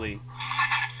 essentially.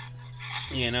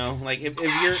 Like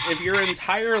if your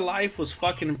entire life was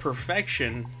fucking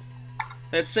perfection,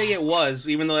 let's say it was,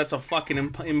 even though that's a fucking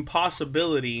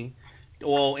impossibility,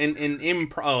 well,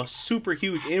 a super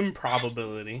huge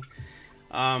improbability.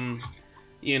 Like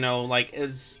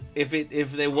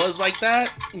if it was like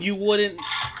that, you wouldn't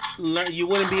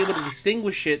be able to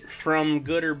distinguish it from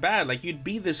good or bad. Like you'd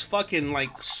be this fucking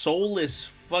like soulless,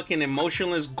 fucking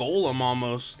emotionless golem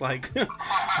almost. Like,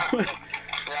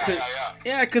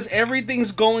 yeah, because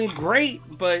everything's going great,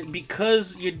 but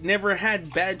because you'd never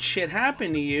had bad shit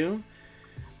happen to you,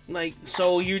 like,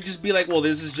 so you just be like, well,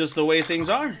 this is just the way things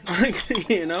are. Like,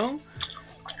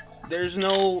 there's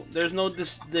no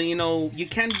you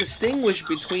can't distinguish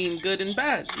between good and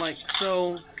bad. Like,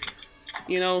 so.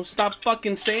 Stop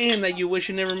fucking saying that you wish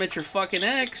you never met your fucking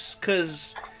ex,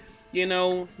 because,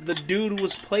 the dude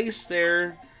was placed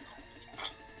there,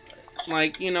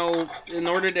 like, in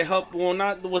order to help, well,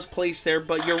 not was placed there,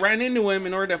 but you ran into him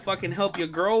in order to fucking help you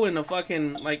grow in a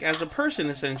fucking, like, as a person,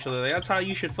 essentially. Like, that's how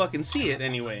you should fucking see it,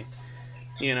 anyway,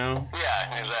 Yeah,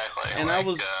 exactly. And I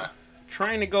was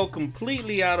trying to go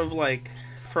completely out of, like,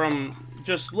 from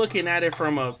just looking at it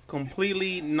from a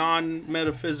completely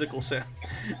non-metaphysical sense.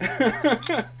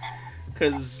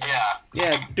 Because,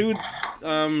 yeah, dude,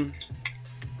 I'm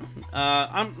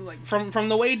like, from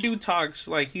the way dude talks,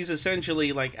 like, he's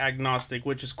essentially, like, agnostic,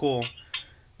 which is cool.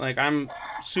 Like, I'm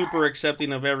super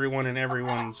accepting of everyone and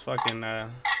everyone's fucking,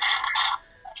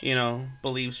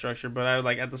 belief structure, but I,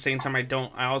 like, at the same time,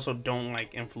 I also don't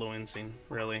like influencing,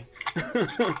 really.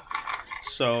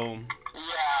 So...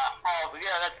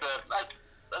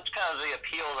 That's kind of the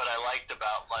appeal that I liked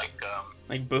about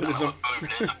like Buddhism.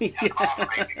 Yeah. You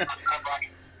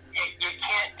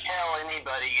can't tell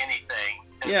anybody anything.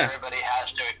 Yeah. Everybody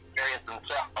has to experience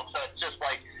themselves. So it's just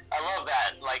like, I love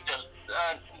that. Like, just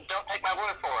don't take my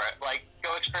word for it. Like,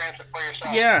 go experience it for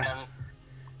yourself. Yeah.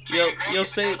 You'll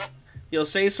say You'll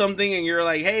say something and you're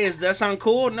like, "Hey, does that sound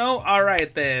cool?" No, all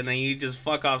right then, and you just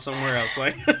fuck off somewhere else,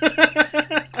 like,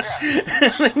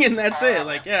 and that's it.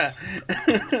 Like, yeah,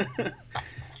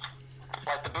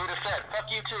 Like the Buddha said, "Fuck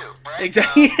you too." Right?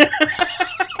 exactly.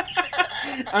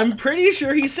 I'm pretty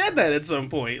sure he said that at some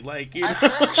point. Like, you know.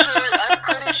 I'm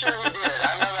pretty sure he did.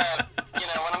 I know that.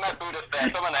 When I'm at Buddha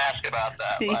Fest, I'm gonna ask about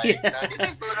that. Like, Yeah. do you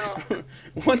think Buddha?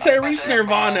 Once I reach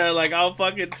Nirvana, like, I'll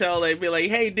fucking tell. They'd be like,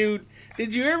 "Hey, dude,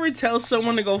 did you ever tell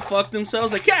someone to go fuck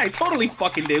themselves?" Like, yeah, I totally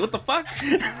fucking did. What the fuck?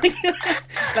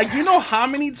 Like, you know how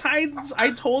many times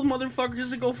I told motherfuckers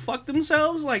to go fuck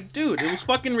themselves? Like, dude, it was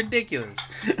fucking ridiculous.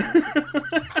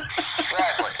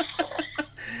 Exactly.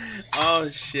 Oh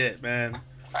shit, man.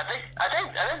 I think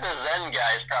the Zen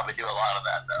guys probably do a lot of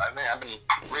that though. I mean, I've been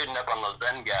reading up on those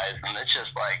Zen guys, and it's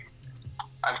just like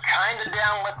I'm kind of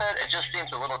down with it. It just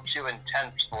seems a little too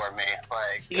intense for me.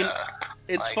 Like,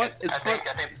 it's like fun. It's fun.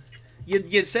 I think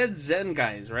You said Zen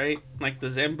guys, right? Like the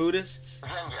Zen Buddhists. Zen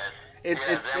guys. It's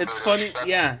Zen it's Buddhists, funny. but-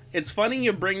 Yeah, it's funny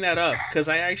you bring that up because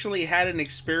I actually had an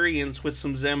experience with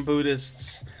some Zen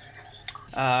Buddhists.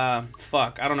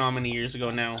 Fuck, I don't know how many years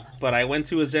ago now, but I went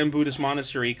to a Zen Buddhist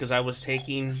monastery because I was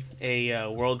taking a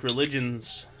world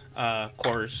religions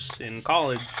course in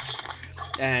college,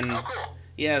 and Oh, cool.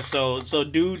 yeah, so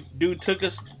dude took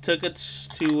us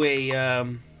to a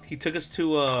he took us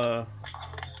to a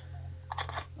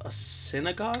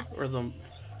synagogue or the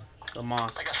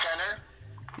mosque. Like a center.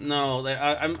 No,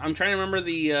 I'm trying to remember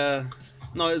the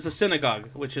no, it's a synagogue,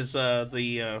 which is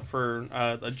for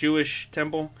a Jewish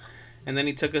temple, and then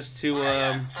he took us to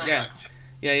yeah.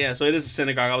 So it is a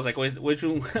synagogue. I was like, wait, which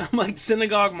one? I'm like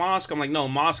synagogue, mosque. I'm like, no,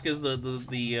 mosque is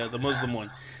the Muslim one,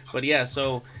 but yeah.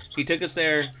 So he took us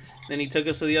there, then he took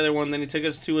us to the other one, then he took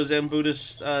us to a Zen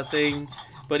Buddhist thing,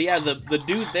 but yeah, the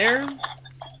dude there,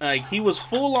 like he was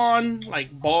full on like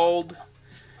bald,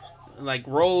 like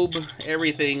robe,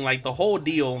 everything, like the whole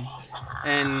deal,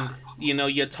 and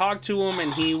you talk to him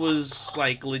and he was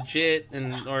like legit,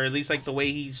 and or at least like the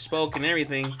way he spoke and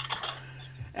everything.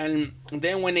 And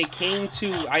then when it came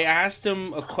to, I asked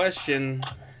him a question,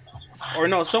 or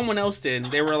no, someone else did.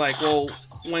 They were like, well,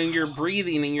 when you're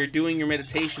breathing and you're doing your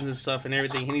meditations and stuff and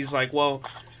everything, and he's like, well,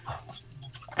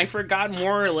 I forgot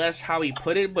more or less how he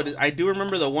put it, but I do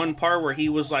remember the one part where he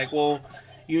was like, well,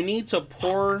 you need to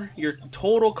pour your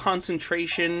total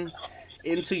concentration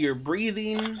into your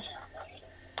breathing.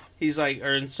 He's like,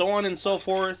 and so on and so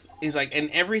forth. He's like, and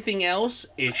everything else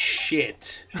is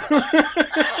shit.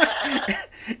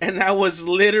 And that was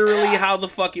literally how the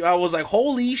fuck I was like,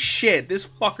 holy shit, this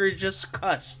fucker just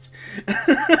cussed. Yeah. No,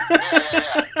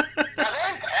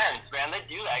 they're intense, man. They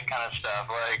do that kind of stuff.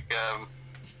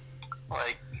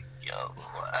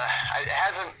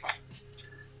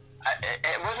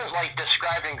 It wasn't like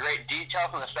described in great detail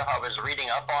from the stuff I was reading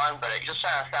up on, but it just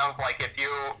kind of sounds like if you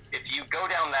go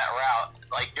down that route,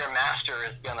 like your master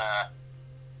is gonna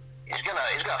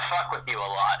fuck with you a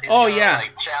lot. He's gonna, yeah.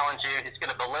 Like challenge you. He's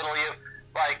gonna belittle you.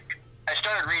 Like I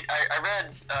read.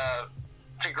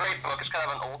 It's a great book. It's kind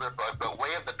of an older book, but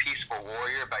Way of the Peaceful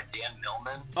Warrior by Dan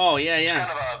Millman. Oh yeah. It's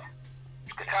kind of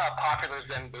a popular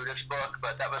Zen Buddhist book,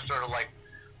 but that was sort of like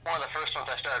one of the first ones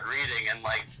I started reading, and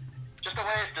like just the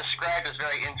way it's described is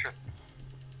very interesting.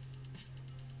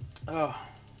 Oh,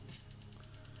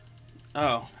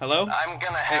 hello? I'm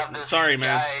gonna have this sorry,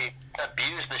 man. guy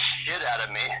abuse the shit out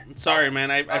of me. Sorry, man.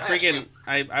 I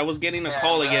was getting a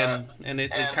call again, and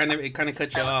it kind of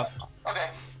cut you off. Okay.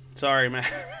 Sorry, man.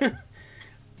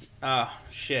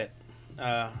 Shit.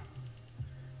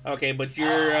 Okay, but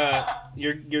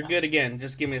you're good again.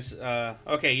 Just give me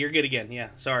okay, you're good again. Yeah,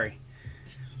 sorry.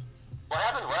 What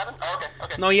happened? Oh,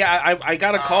 okay. No, yeah, I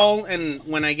got a call, and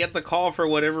when I get the call for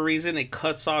whatever reason, it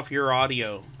cuts off your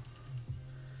audio.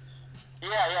 Yeah.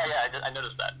 I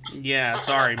noticed that. Yeah,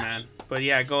 sorry, man. But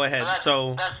yeah, go ahead.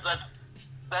 So that's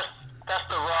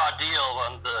the raw deal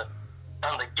on the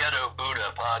Ghetto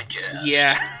Buddha podcast.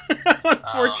 yeah,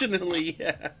 unfortunately,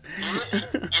 yeah. You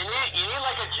need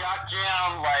like a jock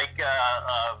jam, like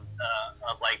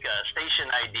a station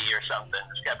ID or something.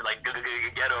 It's got to be like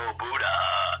Ghetto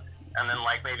Buddha, and then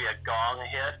like maybe a gong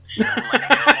hit. And like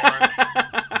a horn.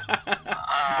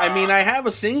 I mean, I have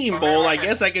a singing bowl. I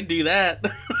guess I could do that. Oh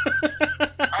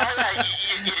yeah,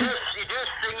 you do a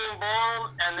singing bowl,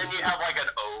 and then you have like an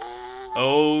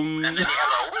and then you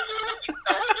have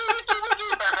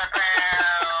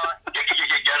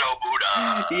Ghetto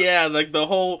Buddha. Yeah, like the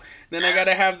whole. Then I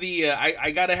gotta have the.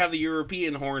 I gotta have the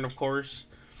European horn, of course.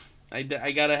 I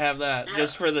gotta have that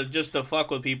just to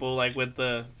fuck with people, like with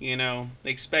the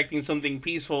expecting something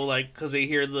peaceful, like because they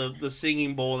hear the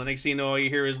singing bowl, and the next thing you know, all you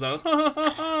hear is the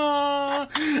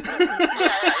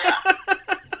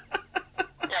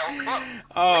Yeah, well,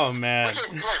 Oh man.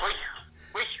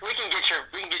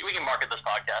 we can market this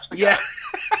podcast. Yeah.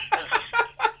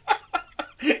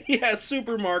 Yeah,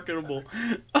 super marketable.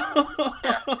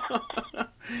 Yeah.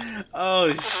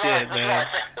 Oh shit, man.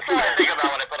 That's what I think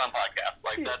about when I put on podcasts.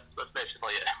 Like that's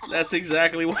basically it. That's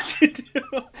exactly what you do.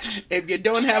 If you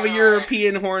don't have a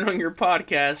European horn on your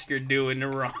podcast, you're doing it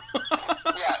wrong.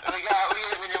 Yeah, we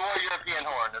need more European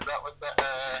horn. Is that what the?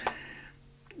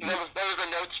 Those are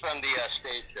the notes from the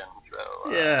station.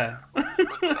 So Yeah. we'll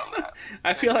get on that.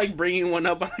 I feel like bringing one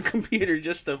up on the computer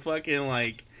just to fucking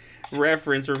like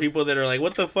reference for people that are like,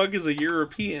 what the fuck is a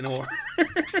European horn?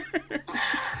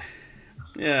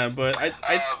 Yeah, but I think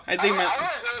I always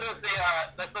noticed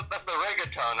that's the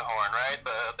reggaeton horn, right?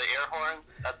 The air horn.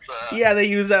 That's yeah, they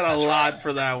use that a lot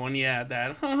for that one. Yeah,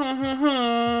 that.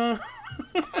 Yeah.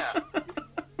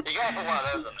 You gotta put one of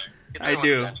those in there. Get I everyone's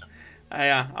do. attention.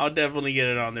 Yeah, I'll definitely get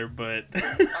it on there, but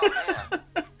Oh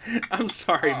man. I'm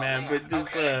sorry, Oh, man. But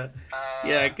just okay.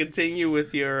 yeah, continue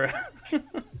with your.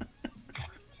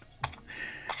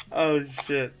 Oh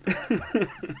shit.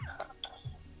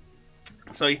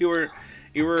 So you were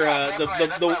Yeah, the, that's the, my-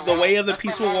 the, that's the my way long- of the that's my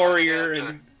peaceful long-winded warrior answer.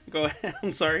 and go ahead.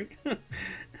 I'm sorry. That's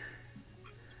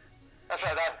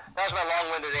right. That's my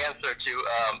long-winded answer to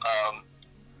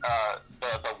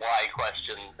the why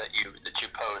question that you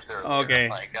posed earlier. Okay.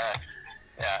 Like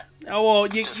yeah. Oh well,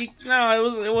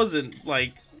 no, it wasn't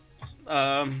like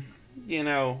you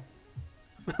know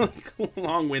like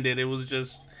long-winded. It was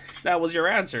just that was your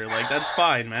answer. Like that's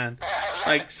fine, man.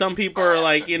 Like some people are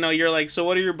like, you're like, so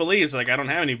what are your beliefs? Like I don't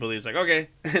have any beliefs. Like okay,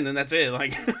 and then that's it.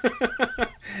 Like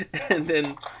and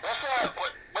then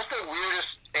What's the weirdest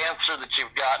answer that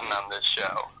you've gotten on this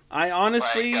show? I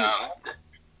honestly Like,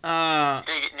 have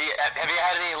you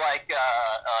had any like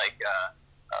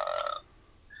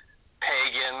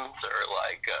pagans or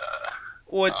like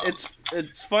well,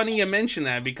 it's funny you mention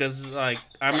that because like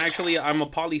I'm a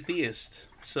polytheist,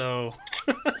 so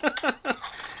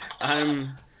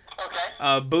I'm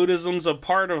okay. Buddhism's a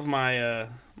part of my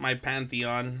my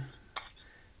pantheon,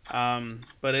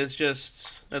 but it's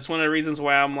just that's one of the reasons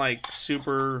why I'm like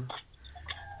super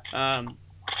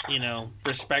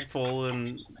respectful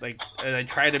and like I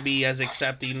try to be as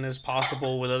accepting as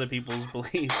possible with other people's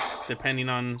beliefs, depending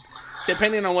on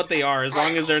what they are. As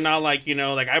long as they're not like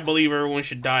like I believe everyone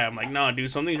should die. I'm like, no, dude,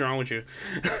 something's wrong with you.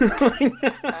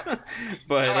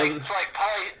 But It's like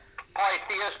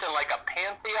polytheist in like a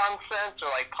pantheon sense, or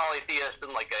like polytheist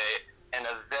in like an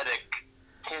Vedic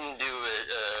Hindu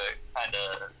kind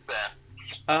of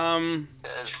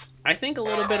sense. I think a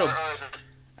little bit of Or is it,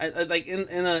 I like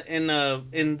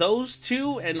in those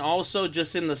two, and also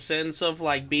just in the sense of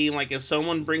like being like if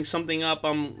someone brings something up,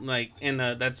 I'm like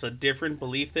that's a different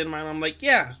belief than mine. I'm like,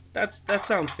 yeah, that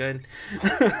sounds good,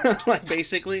 like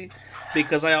basically,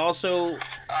 because I also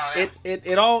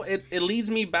it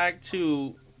leads me back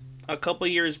to a couple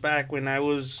years back when I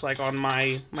was like on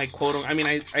my quote. I mean,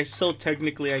 I still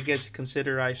technically I guess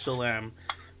consider I still am,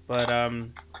 but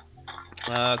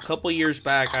a couple years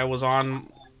back I was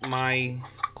on my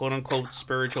quote unquote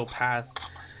spiritual path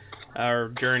or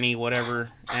journey, whatever,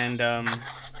 and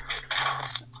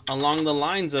along the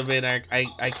lines of it,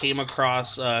 I came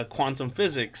across quantum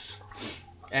physics,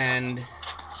 and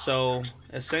so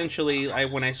essentially,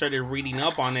 when I started reading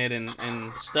up on it and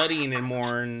studying it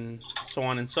more and so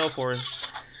on and so forth,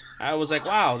 I was like,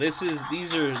 wow, these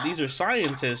are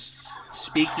scientists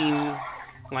speaking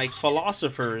like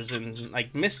philosophers and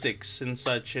like mystics and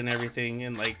such and everything,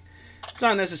 and like it's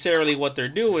not necessarily what they're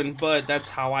doing, but that's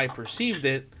how I perceived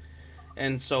it.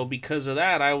 And so because of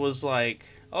that, I was like,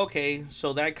 okay,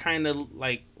 so that kind of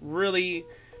like really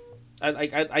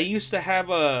I used to have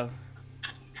a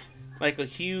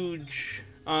huge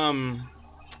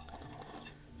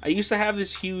I used to have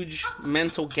this huge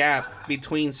mental gap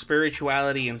between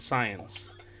spirituality and science.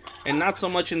 And not so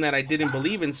much in that I didn't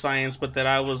believe in science, but that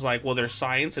I was like, well, there's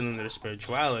science and then there's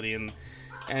spirituality,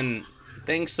 and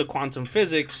thanks to quantum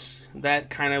physics, that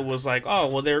kind of was like, oh,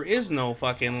 well, there is no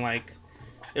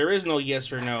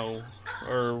yes or no,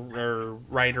 or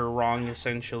right or wrong,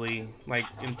 essentially, like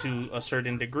into a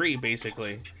certain degree,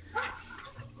 basically.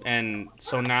 And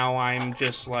so now I'm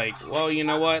just like, well, you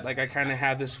know what? Like I kind of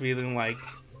have this feeling like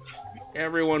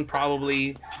everyone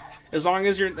probably, as long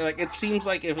as you're like, it seems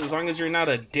like as long as you're not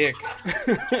a dick,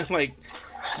 like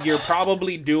you're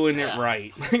probably doing it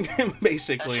right,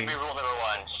 basically. that should be rule number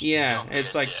one. Yeah, Don't be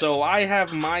it's a like, dick. so I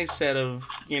have my set of,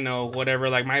 whatever,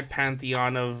 like my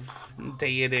pantheon of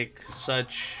deitic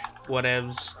such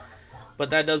whatevs,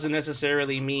 but that doesn't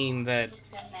necessarily mean that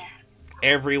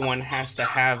everyone has to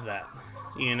have that.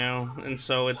 you know. And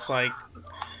so it's like,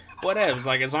 whatevs.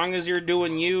 Like, as long as you're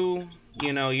doing you,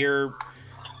 you know, you're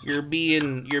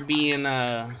being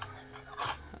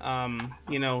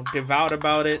you know, devout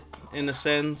about it in a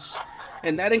sense.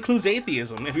 And that includes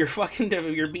atheism. If you're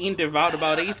if you're being devout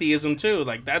about atheism too,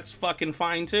 like that's fucking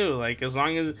fine too. Like as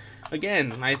long as,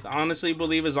 again, I honestly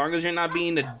believe as long as you're not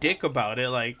being a dick about it,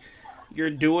 like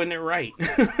you're doing it right.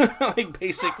 Like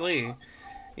basically,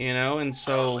 you know. And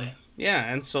so Totally.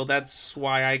 yeah, and so that's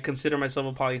why I consider myself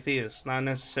a polytheist, not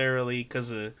necessarily because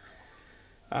of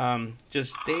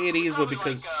just You deities, but probably like,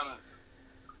 because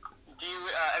do you,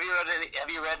 have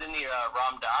you read any,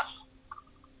 Ram Dass?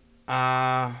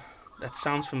 uh that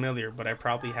sounds familiar, but I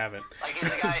probably haven't. Like,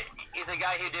 he's a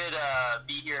guy who did,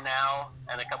 Be Here Now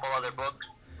and a couple other books.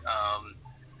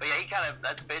 But yeah,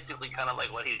 that's basically kind of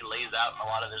like what he lays out in a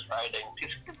lot of his writings. He's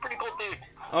a pretty cool dude.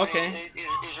 Okay. I mean,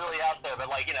 he's really out there, but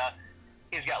like, you know,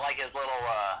 he's got like his little,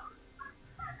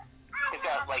 he's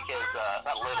got like his,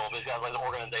 not little, but he's got like an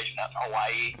organization out in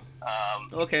Hawaii.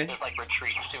 Okay. There's like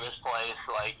retreats to his place.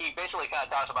 Like, he basically kind of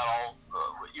talks about all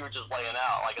what you were just laying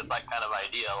out. Like, it's that kind of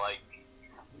idea. Like,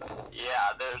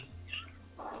 yeah,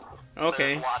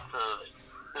 Okay.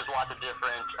 there's lots of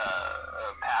different,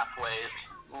 pathways.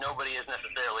 Nobody is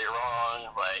necessarily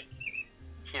wrong. Like,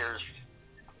 here's,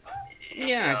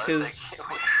 Yeah, because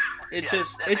it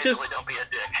just don't be a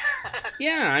dick.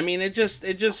 yeah, I mean it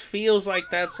just feels like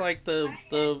that's like the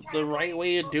right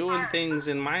way of doing things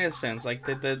in my sense, like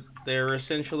that there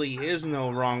essentially is no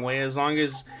wrong way as long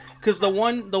as, because the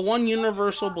one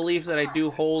universal belief that I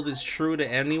do hold is true to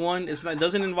anyone. It's not,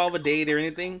 doesn't involve a date or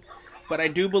anything, but I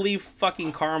do believe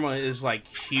fucking karma is like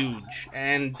huge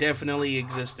and definitely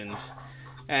existent,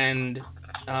 and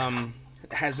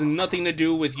has nothing to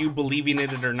do with you believing in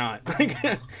it or not. Like,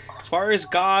 as far as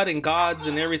God and gods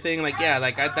and everything, like yeah,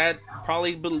 like that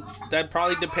probably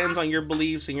depends on your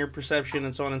beliefs and your perception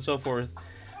and so on and so forth.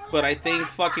 But I think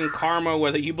fucking karma,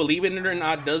 whether you believe in it or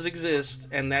not, does exist,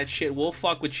 and that shit will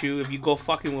fuck with you if you go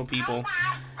fucking with people.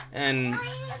 And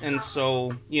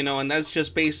so, you know, and that's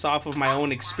just based off of my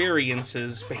own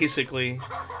experiences, basically.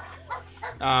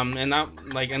 And not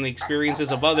like, and the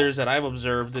experiences of others that I've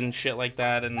observed and shit like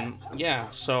that. And yeah,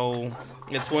 so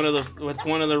it's one of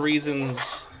the reasons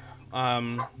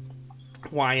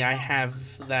why I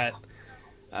have that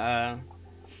uh,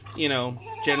 you know,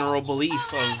 general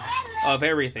belief of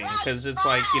everything, because it's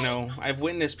like, you know, I've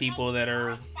witnessed people that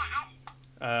are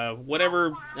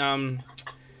whatever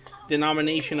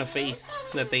denomination of faith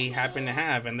that they happen to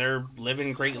have, and they're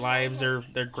living great lives, they're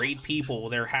great people,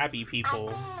 they're happy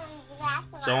people,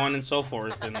 so on and so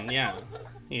forth. And yeah,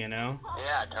 you know,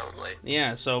 Yeah, totally.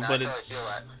 yeah, so No, I but totally feel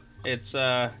that. it's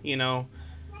you know,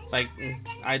 like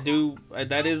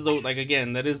that is the, like,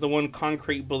 again, that is the one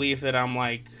concrete belief that I'm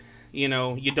like, you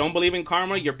know, you don't believe in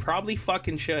karma, you're probably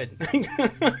fucking should.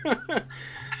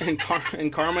 And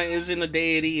karma isn't a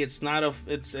deity, it's not a,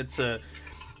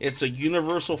 it's a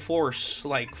universal force,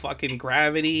 like fucking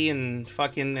gravity and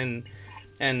fucking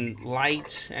and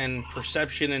light and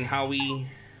perception and how we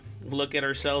look at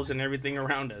ourselves and everything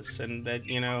around us. And that,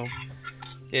 you know,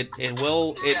 it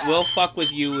will fuck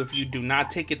with you if you do not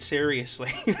take it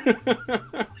seriously.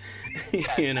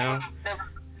 You know.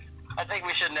 I think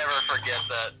we should never forget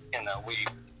that, you know, we're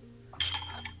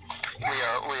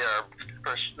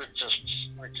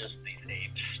just these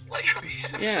apes. Like,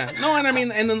 Yeah. No, and I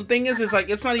mean, and the thing is like,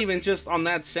 it's not even just on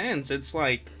that sense. It's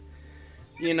like,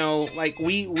 you know, like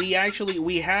we actually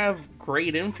we have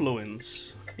great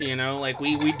influence. You know, like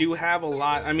we do have a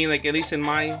lot. I mean, like, at least in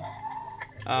my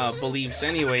beliefs,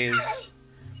 anyways,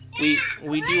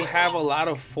 we do have a lot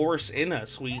of force in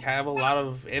us. We have a lot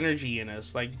of energy in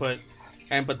us. Like, but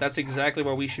that's exactly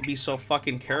where we should be so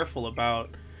fucking careful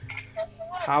about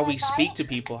how we speak to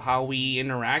people, how we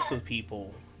interact with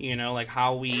people. You know, like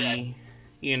how we,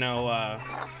 you know,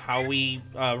 how we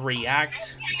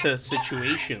react to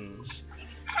situations,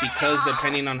 because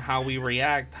depending on how we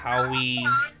react, how we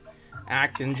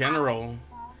act in general,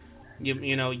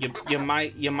 you know, you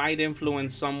might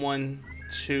influence someone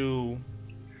to,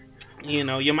 you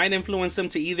know, you might influence them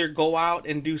to either go out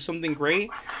and do something great,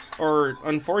 or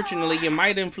unfortunately you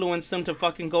might influence them to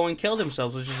fucking go and kill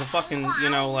themselves, which is a fucking, you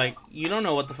know, like, you don't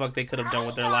know what the fuck they could have done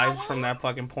with their lives from that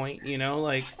fucking point, you know,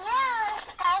 like.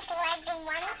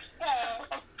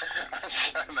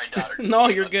 sorry, my daughter. No,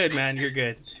 you're good, man, you're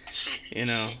good, you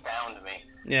know. She found me.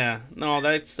 Yeah, no,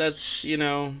 that's you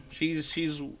know,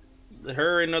 she's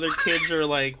her and other kids are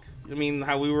like, I mean,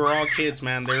 how we were all kids,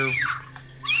 man. They're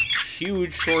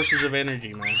huge sources of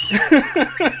energy, man.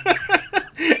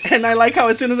 And I like how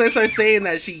as soon as I start saying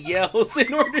that, she yells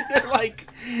in order to, like,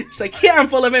 she's like, yeah, I'm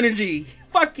full of energy.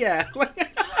 fuck yeah. Like,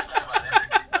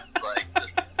 just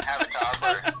have a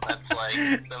toddler that's like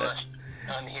the most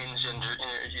unhinged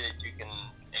energy that you can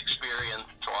experience.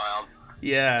 It's wild.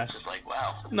 Yeah. It's just like,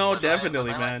 wow. No, Was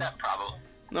definitely, I man. Like that, probably.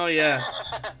 No, yeah.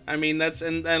 I mean, that's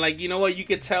and like, you know what? You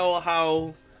could tell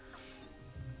how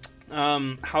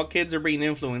kids are being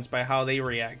influenced by how they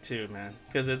react to, man.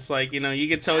 Because it's like, you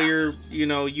could tell you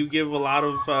give a lot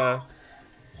of,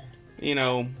 you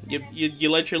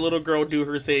let your little girl do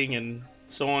her thing and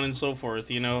so on and so forth,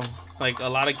 Like, a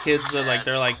lot of kids are like,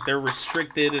 they're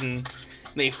restricted and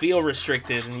they feel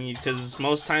restricted. And because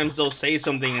most times they'll say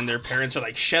something and their parents are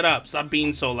like, shut up, stop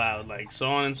being so loud, like, so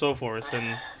on and so forth.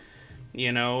 And,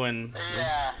 and...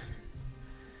 Yeah.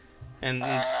 And...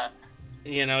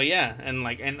 yeah, and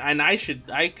like, and I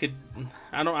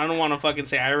don't want to fucking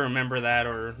say I remember that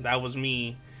or that was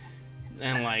me,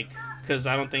 and like, because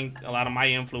I don't think a lot of my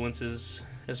influences,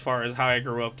 as far as how I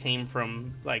grew up, came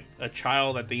from like a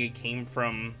child. I think it came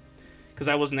from, because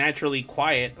I was naturally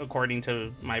quiet according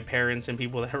to my parents and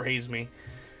people that raised me.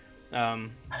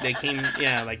 They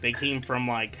came from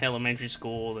like elementary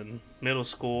school and middle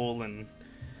school and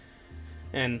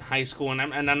high school, and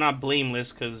I'm not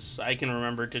blameless because I can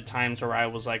remember to times where I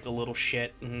was like a little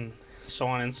shit and so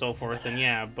on and so forth,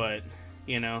 and but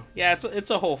it's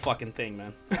a whole fucking thing,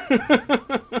 man.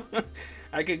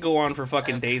 I could go on for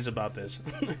fucking days about this.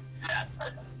 Yeah,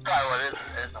 that's probably what it is.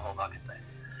 It's the whole fucking thing.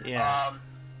 Yeah.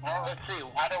 Well, let's see.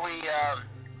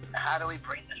 How do we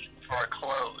bring this to our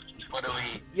close? What do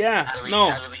we? Yeah. How do we,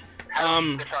 No. How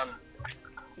do we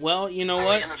Well, you know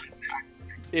what?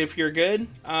 If you're good,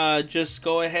 just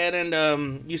go ahead and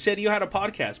you said you had a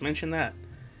podcast. Mention that.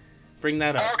 Bring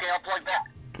that up. Okay, I'll plug that.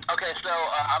 Okay, so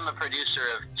I'm the producer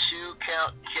of 2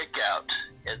 Count Kickout.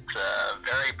 It's a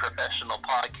very professional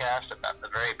podcast about the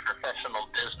very professional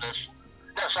business.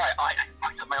 No, sorry, I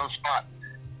fucked up my own spot.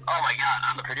 Oh my god,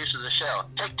 I'm the producer of the show.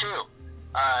 Take 2.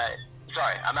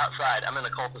 Sorry, I'm outside. I'm in the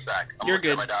cul-de-sac. You're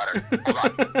good. At my daughter. Hold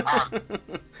on.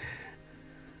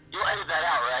 You'll edit that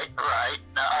out, right? Right.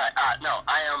 No,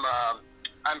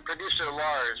 I'm producer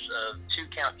Lars of 2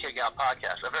 Count Kickout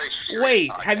podcast. A very serious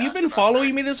Wait, podcast have you been about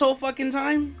following me this whole fucking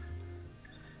time?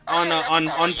 On yeah,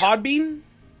 on Podbean?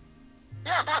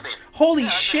 Yeah, Podbean. Holy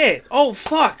shit! Oh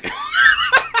fuck!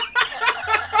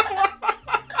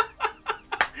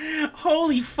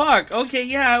 Holy fuck! Okay,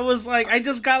 yeah, I was like, I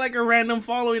just got like a random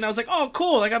following. I was like, oh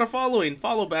cool, I got a following,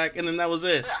 follow back, and then that was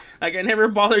it. Yeah. Like I never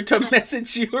bothered to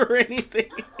message you or anything.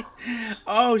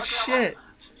 Oh shit.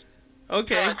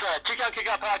 Okay. So it's a 2 Count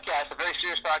Kickout podcast, a very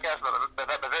serious podcast about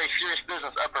the very serious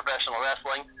business of professional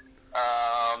wrestling.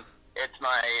 It's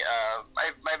my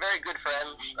very good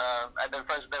friends. I've been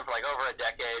friends with them for like over a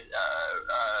decade.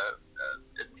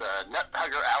 It's Nut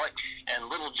Hugger Alex and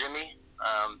Little Jimmy.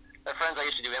 They're friends I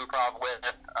used to do improv with,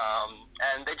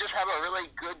 and they just have a really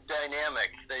good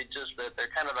dynamic. They're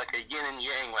kind of like a yin and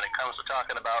yang when it comes to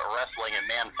talking about wrestling and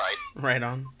man fights. Right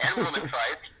on. And women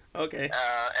fights. Okay.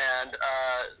 And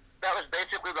that was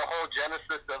basically the whole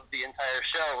genesis of the entire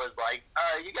show. Was like,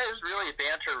 you guys really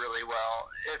banter really well.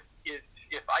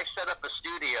 If I set up a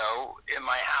studio in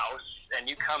my house and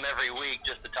you come every week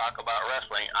just to talk about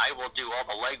wrestling, I will do all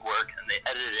the legwork and the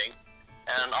editing,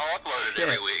 and I'll upload it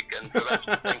every week. And so that's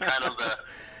been kind of the.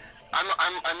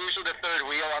 I'm usually the third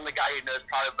wheel. I'm the guy who knows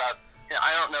probably about.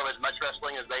 I don't know as much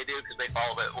wrestling as they do because they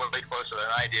follow it way closer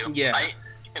than I do. Yeah. I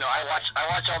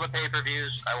watch all the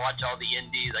pay-per-views. I watch all the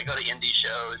indies. I go to indie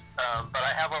shows. But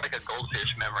I have like a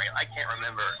goldfish memory. I can't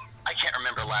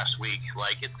remember last week.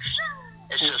 Like it's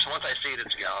just once I see it,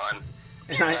 it's gone.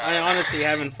 And I honestly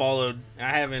haven't followed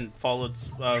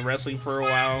wrestling for a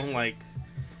while. Like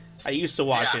I used to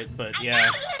watch it, but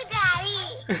yeah.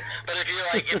 But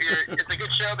it's a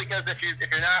good show because if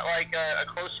you're not like a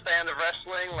close fan of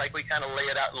wrestling, like we kind of lay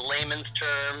it out in layman's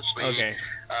terms. Okay.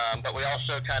 But we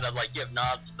also kind of like give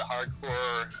nods to the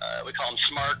hardcore. We call them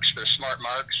smarks. They're smart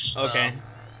marks. Okay.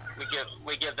 We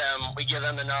give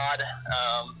them the nod.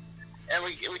 And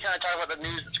we kind of talk about the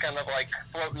news that's kind of like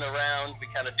floating around. We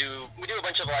do a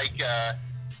bunch of like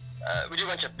we do a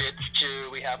bunch of bits too.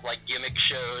 We have like gimmick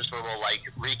shows where we'll like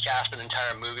recast an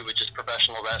entire movie with just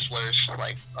professional wrestlers,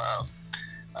 like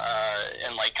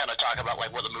and like kind of talk about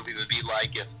like what the movie would be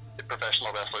like if the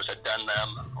professional wrestlers had done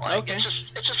them. Like, okay. It's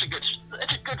just a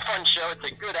good fun show. It's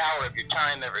a good hour of your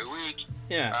time every week.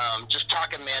 Yeah. Just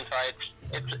talking man fights.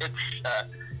 It's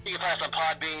you can find us on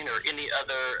Podbean or any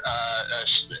other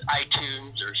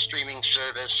iTunes or streaming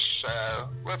service.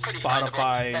 We're pretty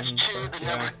Spotify findable. and such,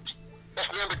 yeah. That's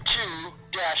the number 2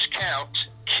 Count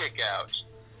Kickout.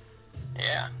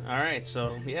 Yeah. All right.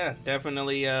 So yeah,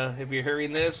 definitely. If you're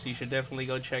hearing this, you should definitely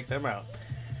go check them out.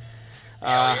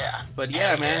 Hell yeah. But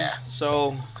yeah, man.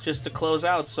 So just to close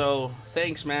out, so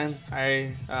thanks, man.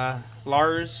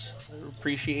 Lars,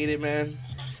 appreciate it, man.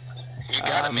 You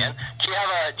got it, man. Do you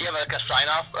have like a sign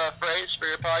off phrase for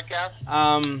your podcast?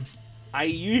 I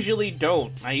usually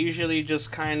don't. I usually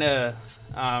just kind of,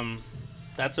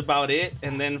 that's about it,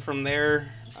 and then from there,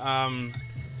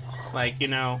 like, you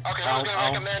know. Okay, I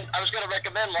was gonna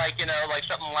recommend like, you know, like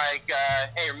something like,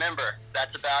 hey, remember,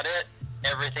 that's about it.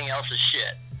 Everything else is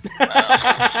shit.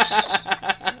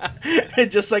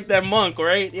 Just like that monk,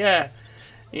 right? Yeah.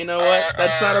 You know what?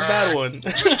 That's not a bad one.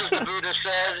 Just as the Buddha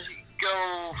says,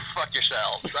 go fuck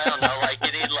yourselves. I don't know, like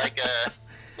you need like a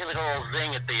little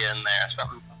zing at the end there,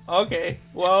 something. Okay.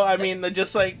 Well, I mean,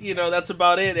 just like, you know, that's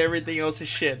about it. Everything else is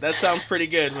shit. That sounds pretty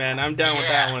good, man. I'm down with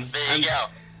that one. There you go.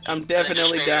 I'm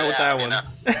definitely down with that one.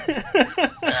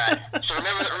 Alright. So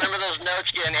remember those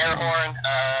notes, get an air horn,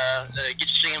 get your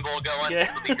singing bowl going.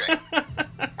 Yeah. It'll be great.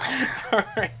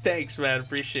 Alright, thanks, man.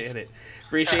 Appreciate it.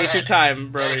 Appreciate your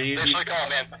time, brother. Thanks for the call,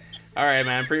 man. Alright,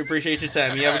 man. Appreciate your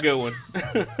time. You have a good one.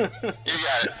 You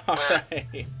got it.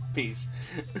 Alright. Peace.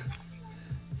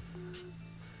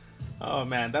 Oh,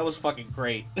 man. That was fucking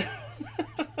great.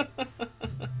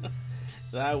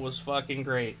 That was fucking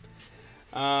great.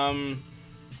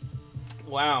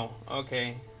 Wow.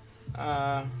 Okay.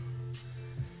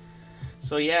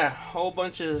 So yeah, whole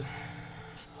bunch of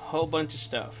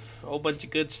stuff, whole bunch of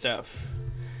good stuff.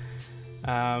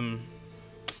 Not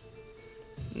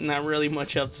really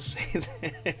much else to say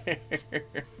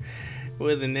there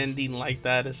with an ending like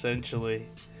that. Essentially,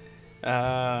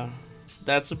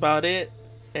 that's about it.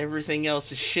 Everything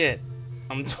else is shit.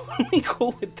 I'm totally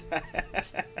cool with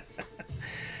that.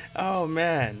 Oh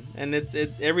man, and it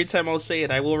every time I'll say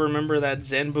it, I will remember that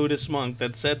Zen Buddhist monk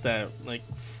that said that, like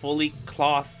fully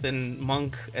clothed in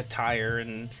monk attire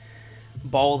and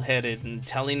bald headed, and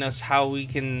telling us how we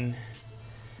can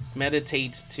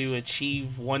meditate to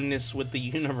achieve oneness with the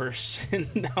universe.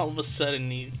 And all of a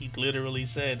sudden, he literally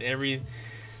said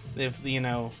if you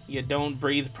know you don't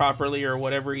breathe properly or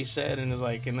whatever he said, and it's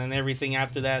like, and then everything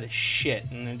after that is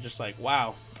shit, and then just like,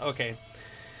 wow, okay.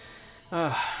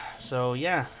 So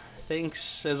yeah.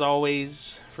 Thanks, as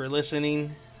always, for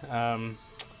listening.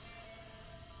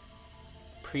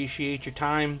 Appreciate your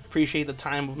time. Appreciate the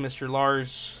time of Mr.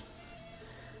 Lars.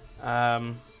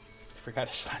 I forgot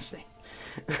his last name.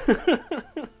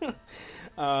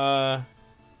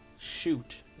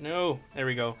 Shoot. No. There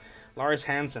we go. Lars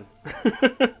Hansen.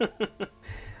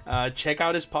 Check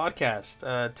out his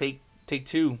podcast. Take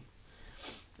two.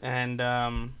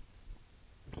 And,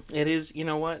 it is, you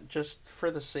know what, just for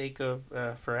the sake of,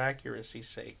 for accuracy's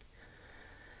sake,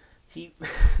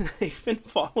 they've been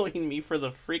following me for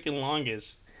the freaking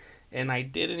longest, and I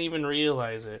didn't even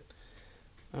realize it.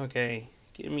 Okay,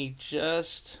 give me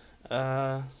just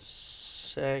a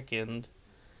second.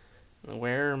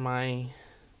 Where am I?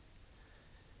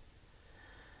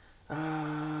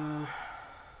 And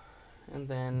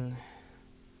then,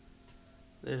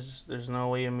 there's no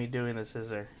way of me doing this, is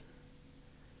there?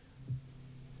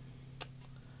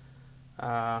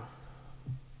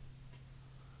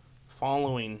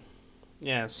 Following.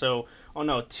 Yeah, so, oh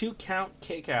no, 2 count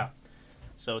kick out.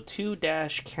 So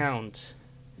 2-count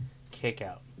kick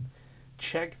out.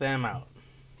 Check them out.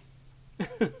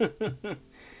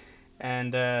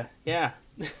 And, yeah.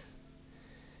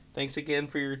 Thanks again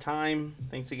for your time.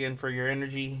 Thanks again for your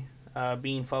energy,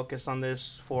 being focused on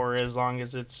this for as long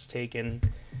as it's taken.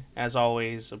 As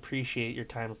always, appreciate your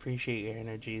time, appreciate your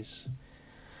energies.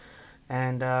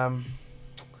 And,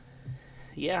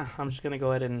 yeah, I'm just going to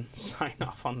go ahead and sign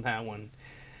off on that one.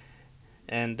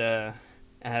 And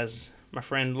as my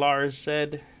friend Lars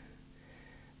said,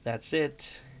 that's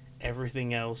it.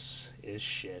 Everything else is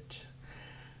shit.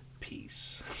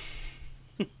 Peace.